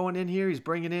Liam Cohen in here. He's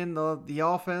bringing in the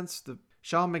offense, the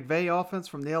Sean McVay offense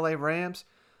from the LA Rams.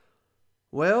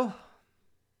 Well,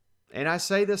 and I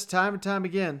say this time and time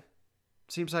again.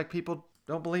 Seems like people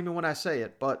don't believe me when I say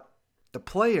it, but the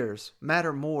players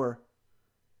matter more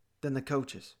than the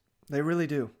coaches. They really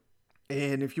do.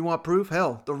 And if you want proof,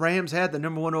 hell, the Rams had the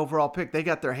number 1 overall pick. They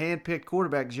got their hand-picked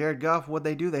quarterback, Jared Goff. What'd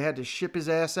they do? They had to ship his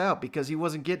ass out because he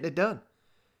wasn't getting it done.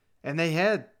 And they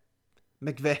had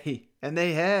McVay, and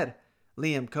they had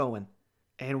Liam Cohen.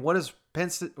 And what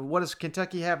does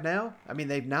Kentucky have now?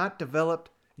 They've not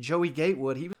developed Joey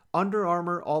Gatewood. He was Under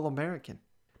Armour All-American.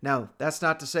 Now, that's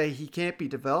not to say he can't be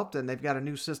developed, and they've got a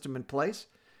new system in place.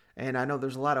 And I know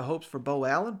there's a lot of hopes for Bo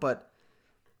Allen, but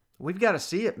we've got to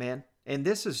see it, man. And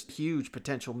this is huge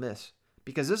potential miss,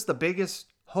 because this is the biggest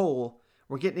hole.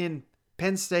 We're getting in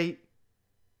Penn State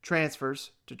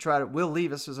transfers to try to. Will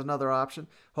Levis is another option.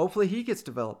 Hopefully he gets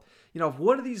developed. If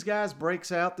one of these guys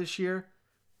breaks out this year,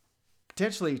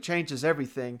 potentially changes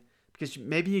everything, because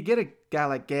maybe you get a guy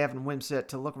like Gavin Wimsatt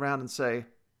to look around and say,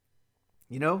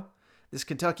 this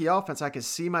Kentucky offense, I can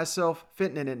see myself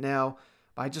fitting in it now.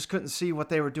 I just couldn't see what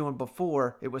they were doing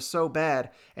before. It was so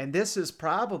bad. And this is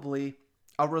probably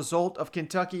a result of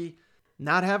Kentucky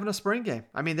not having a spring game.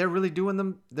 They're really doing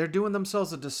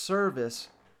themselves a disservice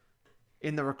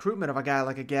in the recruitment of a guy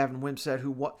like a Gavin Wimsatt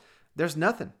there's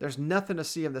nothing to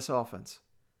see in this offense.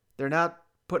 They're not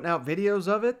putting out videos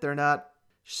of it. They're not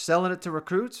selling it to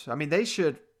recruits. They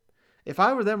should. If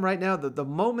I were them right now, the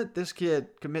moment this kid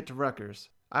commit to Rutgers,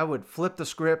 I would flip the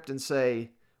script and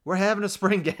say, we're having a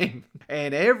spring game.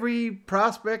 And every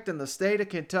prospect in the state of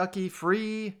Kentucky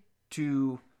free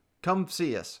to come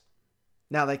see us.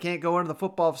 Now, they can't go into the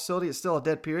football facility. It's still a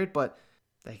dead period, but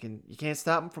you can't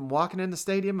stop them from walking in the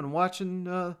stadium and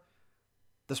watching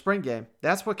the spring game.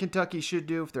 That's what Kentucky should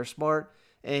do if they're smart.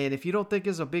 And if you don't think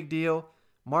it's a big deal,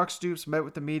 Mark Stoops met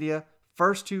with the media.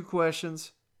 First 2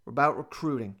 questions were about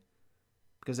recruiting,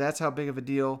 because that's how big of a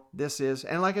deal this is.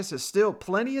 And like I said, still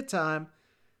plenty of time.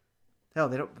 Hell,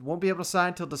 they won't be able to sign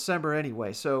until December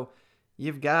anyway. So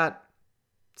you've got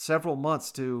several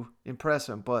months to impress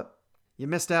them. But you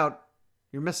missed out.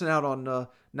 You're missing out on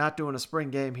not doing a spring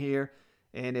game here.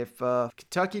 And if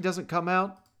Kentucky doesn't come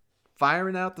out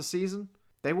firing out the season,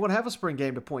 they won't have a spring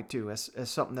game to point to as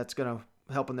something that's going to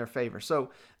help in their favor.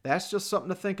 So that's just something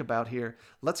to think about here.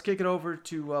 Let's kick it over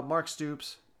to Mark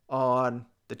Stoops on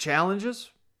the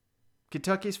challenges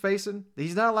Kentucky's facing.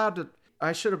 He's not allowed to,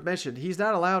 I should have mentioned, he's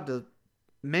not allowed to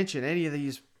mention any of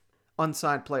these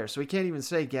unsigned players. So he can't even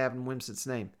say Gavin Wimsatt's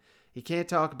name. He can't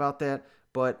talk about that,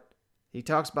 but he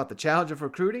talks about the challenge of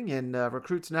recruiting and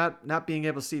recruits not being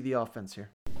able to see the offense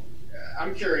here.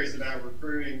 I'm curious about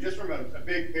recruiting, just from a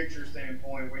big picture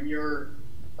standpoint. When you're,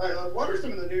 what are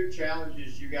some of the new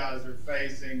challenges you guys are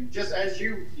facing, just as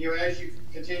you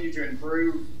continue to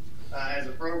improve as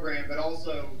a program, but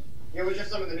also, with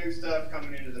just some of the new stuff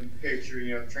coming into the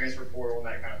picture, transfer portal and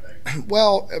that kind of thing?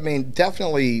 Well, I mean,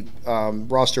 definitely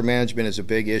roster management is a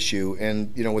big issue.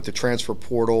 And, with the transfer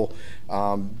portal,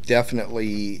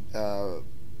 definitely,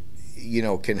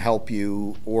 can help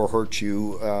you or hurt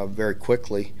you very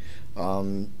quickly.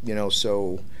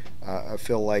 So I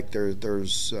feel like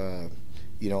there's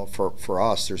for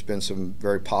us, there's been some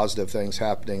very positive things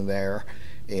happening there.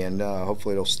 And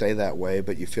hopefully it'll stay that way.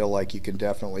 But you feel like you can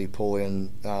definitely pull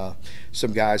in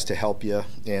some guys to help you.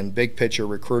 And big picture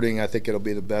recruiting, I think it'll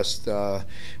be the best when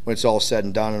it's all said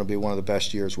and done. It'll be one of the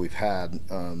best years we've had.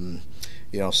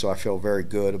 So I feel very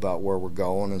good about where we're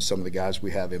going and some of the guys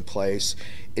we have in place.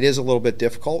 It is a little bit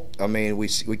difficult. I mean, we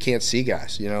can't see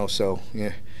guys. So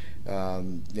yeah.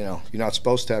 You're not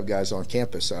supposed to have guys on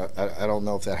campus. I don't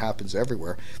know if that happens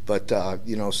everywhere, but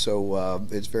so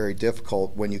it's very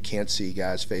difficult when you can't see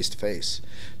guys face to face.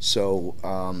 So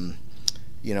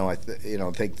I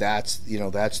think that's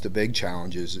the big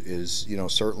challenge is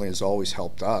certainly has always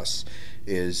helped us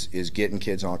is getting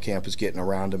kids on campus, getting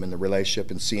around them in the relationship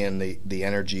and seeing the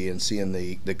energy and seeing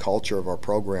the culture of our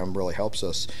program really helps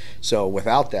us. So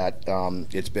without that,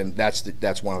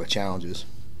 that's one of the challenges.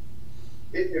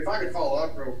 If I could follow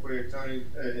up real quick, Tony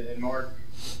and Mark,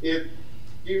 if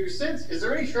you sense, is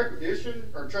there any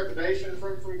trepidation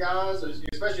from guys,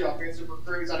 especially offensive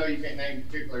recruits? I know you can't name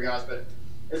particular guys, but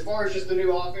as far as just the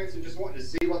new offense and just wanting to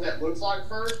see what that looks like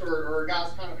first, or are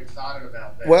guys kind of excited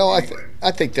about that? Well,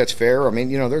 I think that's fair. I mean,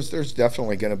 there's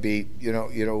definitely going to be,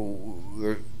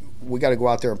 we got to go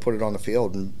out there and put it on the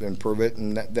field and prove it,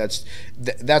 and that's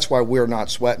why we're not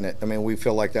sweating it. I mean, we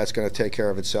feel like that's going to take care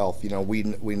of itself. We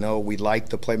know we like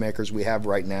the playmakers we have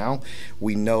right now.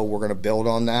 We know we're going to build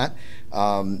on that.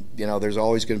 There's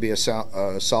always going to be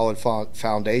a solid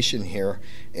foundation here,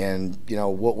 and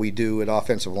what we do at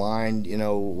offensive line,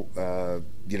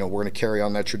 we're going to carry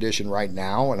on that tradition right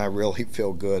now, and I really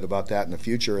feel good about that in the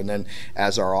future. And then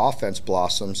as our offense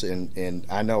blossoms, and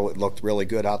I know it looked really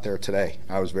good out there today.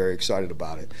 I was very excited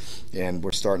about it, and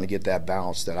we're starting to get that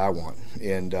balance that I want.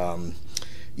 And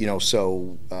you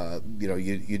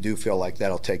do feel like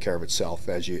that'll take care of itself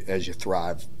as you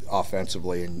thrive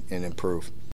offensively and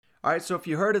improve. All right, so if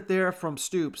you heard it there from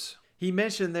Stoops, he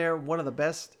mentioned there one of the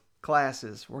best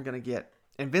classes we're going to get.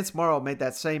 And Vince Morrow made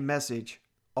that same message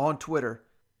on Twitter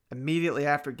immediately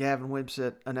after Gavin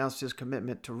Wimsatt announced his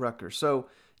commitment to Rutgers. So,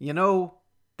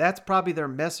 that's probably their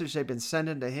message they've been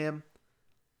sending to him,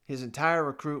 his entire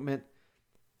recruitment.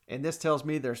 And this tells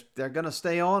me they're going to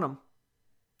stay on him.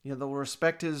 They'll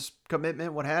respect his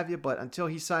commitment, what have you, but until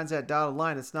he signs that dotted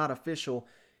line, it's not official.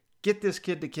 Get this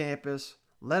kid to campus,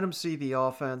 let him see the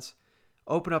offense,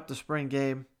 open up the spring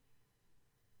game,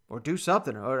 or do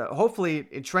something. Or hopefully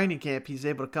in training camp he's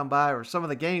able to come by, or some of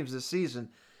the games this season,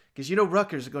 because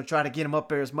Rutgers are going to try to get him up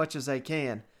there as much as they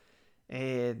can.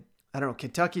 And I don't know,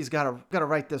 Kentucky's got to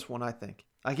write this one, I think.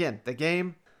 Again, the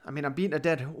game, I mean, I'm beating a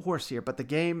dead horse here, but the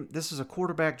game, this is a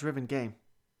quarterback-driven game.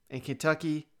 And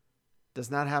Kentucky does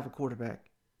not have a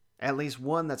quarterback. At least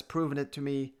one that's proven it to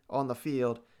me on the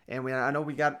field. And I know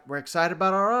we're excited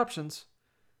about our options,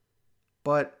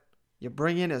 but you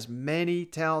bring in as many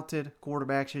talented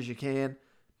quarterbacks as you can,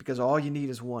 because all you need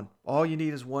is one. All you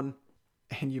need is one,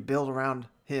 and you build around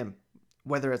him.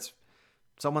 Whether it's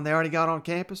someone they already got on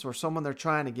campus or someone they're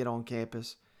trying to get on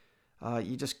campus,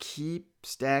 you just keep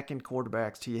stacking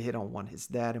quarterbacks till you hit on one. It's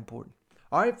that important.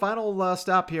 All right, final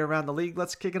stop here around the league.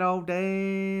 Let's kick it all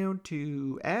down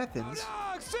to Athens,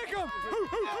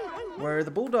 where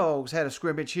the Bulldogs had a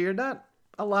scrimmage here. Not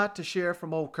a lot to share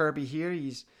from old Kirby here.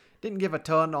 He's didn't give a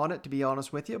ton on it, to be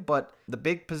honest with you, but the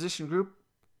big position group,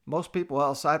 most people,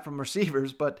 well, aside from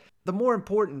receivers, but the more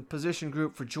important position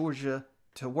group for Georgia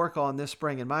to work on this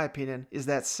spring, in my opinion, is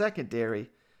that secondary.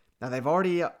 Now, they've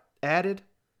already added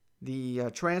the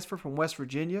transfer from West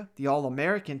Virginia, the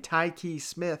All-American Tyke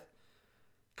Smith.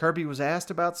 Kirby was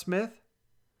asked about Smith.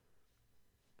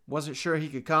 Wasn't sure he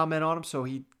could comment on him, so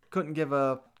he couldn't give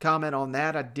a comment on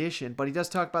that addition, but he does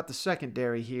talk about the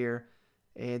secondary here,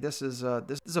 and this is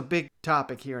a big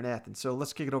topic here in Athens. So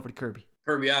let's kick it over to Kirby.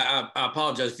 Kirby, I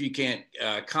apologize if you can't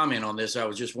comment on this. I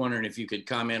was just wondering if you could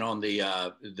comment on the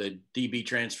DB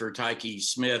transfer, Tyke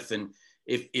Smith, and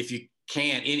if you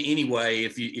can in any way,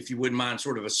 if you wouldn't mind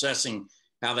sort of assessing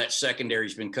how that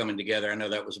secondary's been coming together. I know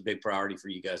that was a big priority for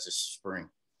you guys this spring.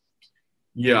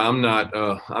 Yeah, I'm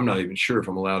not even sure if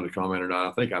I'm allowed to comment or not.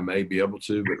 I think I may be able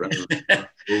to, but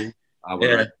rather I would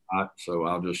rather not. So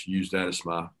I'll just use that as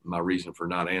my reason for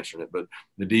not answering it. But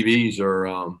the DBs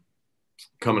are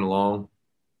coming along,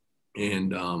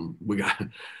 and we got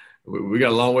a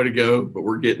long way to go, but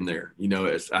we're getting there. You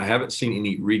know, I haven't seen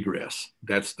any regress.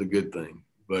 That's the good thing.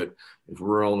 But if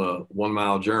we're on a 1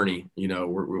 mile journey, you know,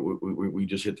 we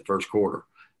just hit the first quarter,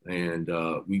 and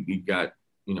we've got,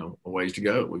 you know, a ways to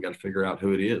go. We got to figure out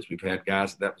who it is. We've had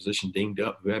guys at that position dinged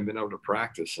up who haven't been able to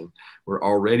practice, and we're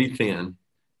already thin,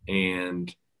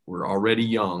 and we're already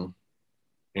young.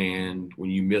 And when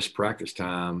you miss practice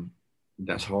time,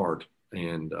 that's hard.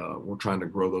 And we're trying to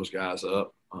grow those guys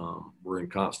up. We're in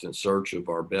constant search of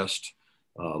our best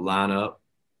lineup.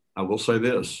 I will say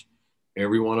this.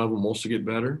 Every one of them wants to get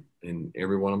better, and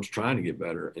every one of them's trying to get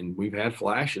better. And we've had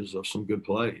flashes of some good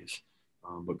plays.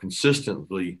 But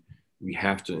consistently, we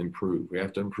have to improve. We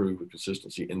have to improve with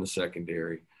consistency in the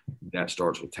secondary. That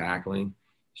starts with tackling,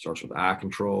 starts with eye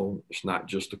control. It's not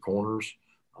just the corners.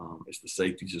 It's the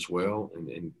safeties as well,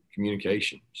 and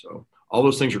communication. So all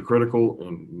those things are critical,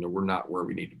 and you know, we're not where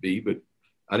we need to be, but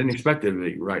I didn't expect it to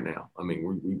be right now. I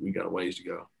mean, we got a ways to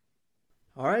go.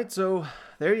 All right, so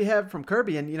there you have from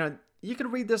Kirby, and you know, you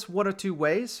can read this one or two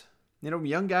ways. You know,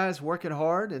 young guys working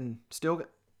hard and still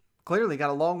clearly got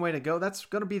a long way to go. That's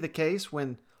going to be the case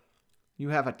when you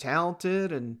have a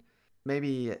talented and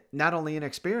maybe not only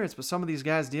inexperienced, but some of these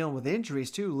guys dealing with injuries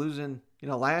too, losing, you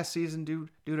know, last season due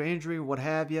to injury, what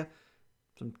have you.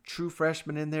 Some true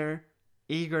freshmen in there,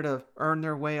 eager to earn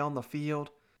their way on the field.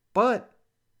 But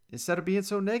instead of being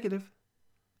so negative,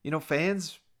 you know,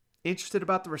 fans interested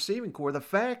about the receiving core, the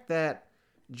fact that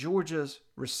Georgia's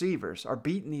receivers are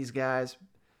beating these guys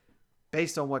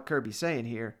based on what Kirby's saying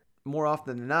here, more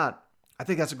often than not, I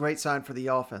think that's a great sign for the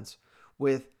offense.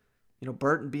 With, you know,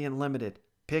 Burton being limited,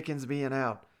 Pickens being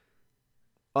out,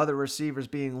 other receivers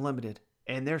being limited,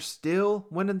 and they're still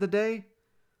winning the day.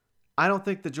 I don't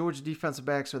think the Georgia defensive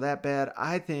backs are that bad.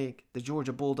 I think the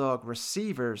Georgia Bulldog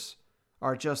receivers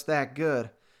are just that good.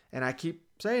 And I keep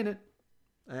saying it,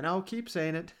 and I'll keep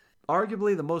saying it.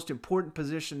 Arguably the most important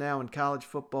position now in college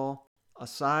football,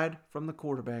 aside from the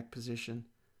quarterback position,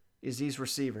 is these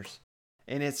receivers.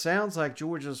 And it sounds like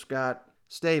Georgia's got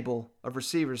stable of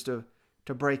receivers to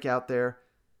break out there.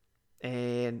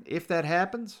 And if that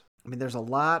happens, I mean, there's a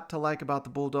lot to like about the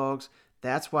Bulldogs.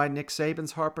 That's why Nick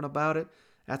Saban's harping about it.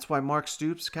 That's why Mark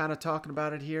Stoops kind of talking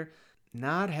about it here.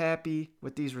 Not happy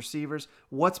with these receivers.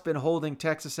 What's been holding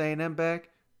Texas A&M back?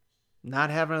 Not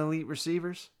having elite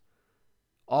receivers.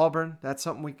 Auburn, that's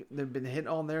something they've been hitting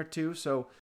on there too. So,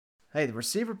 hey, the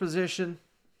receiver position,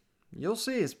 you'll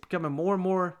see it's becoming more and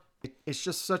more. It's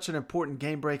just such an important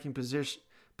game-breaking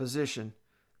position.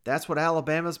 That's what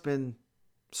Alabama's been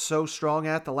so strong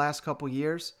at the last couple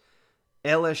years.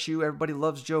 LSU, everybody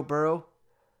loves Joe Burrow.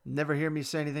 Never hear me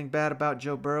say anything bad about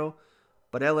Joe Burrow.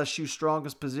 But LSU's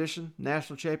strongest position,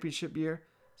 national championship year,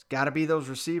 it's got to be those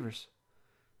receivers.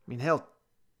 I mean, hell,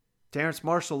 Terrence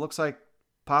Marshall looks like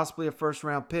possibly a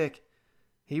first-round pick.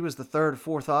 He was the third or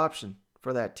fourth option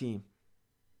for that team.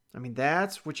 I mean,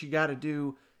 that's what you got to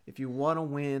do if you want to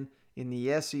win in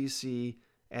the SEC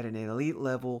at an elite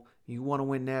level. You want to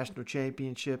win national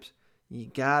championships. You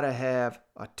got to have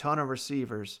a ton of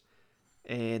receivers.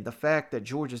 And the fact that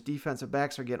Georgia's defensive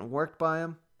backs are getting worked by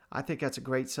them, I think that's a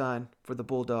great sign for the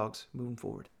Bulldogs moving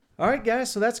forward. All right,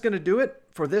 guys, so that's going to do it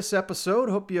for this episode.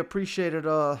 Hope you appreciated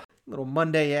a little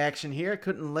Monday action here. I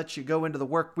couldn't let you go into the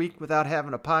work week without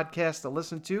having a podcast to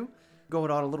listen to.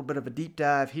 Going on a little bit of a deep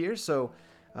dive here, so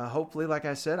hopefully, like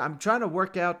I said, I'm trying to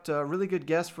work out a really good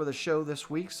guest for the show this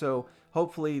week, so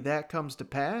hopefully that comes to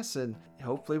pass, and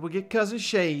hopefully we'll get Cousin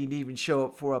Shane even show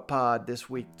up for a pod this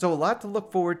week. So a lot to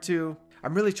look forward to.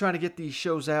 I'm really trying to get these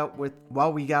shows out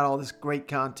while we got all this great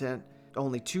content.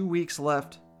 Only 2 weeks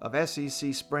left of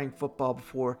SEC spring football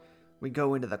before we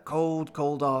go into the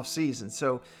cold off season.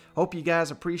 So hope you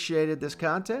guys appreciated this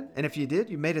content. And if you did,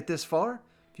 you made it this far,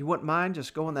 if you wouldn't mind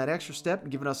just going that extra step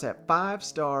and giving us that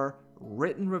 5-star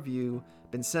written review.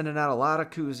 Been sending out a lot of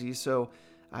koozies, so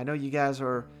I know you guys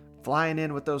are flying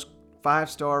in with those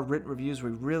 5-star written reviews. We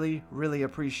really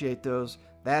appreciate those.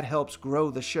 That helps grow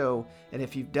the show. And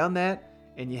if you've done that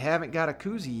and you haven't got a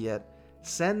koozie yet,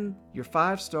 send your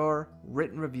 5-star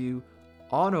written review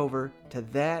on over to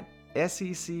that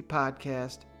SEC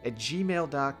podcast at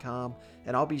gmail.com,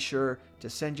 and I'll be sure to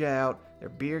send you out a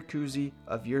beer koozie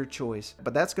of your choice.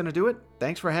 But that's going to do it.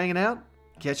 Thanks for hanging out.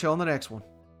 Catch you on the next one.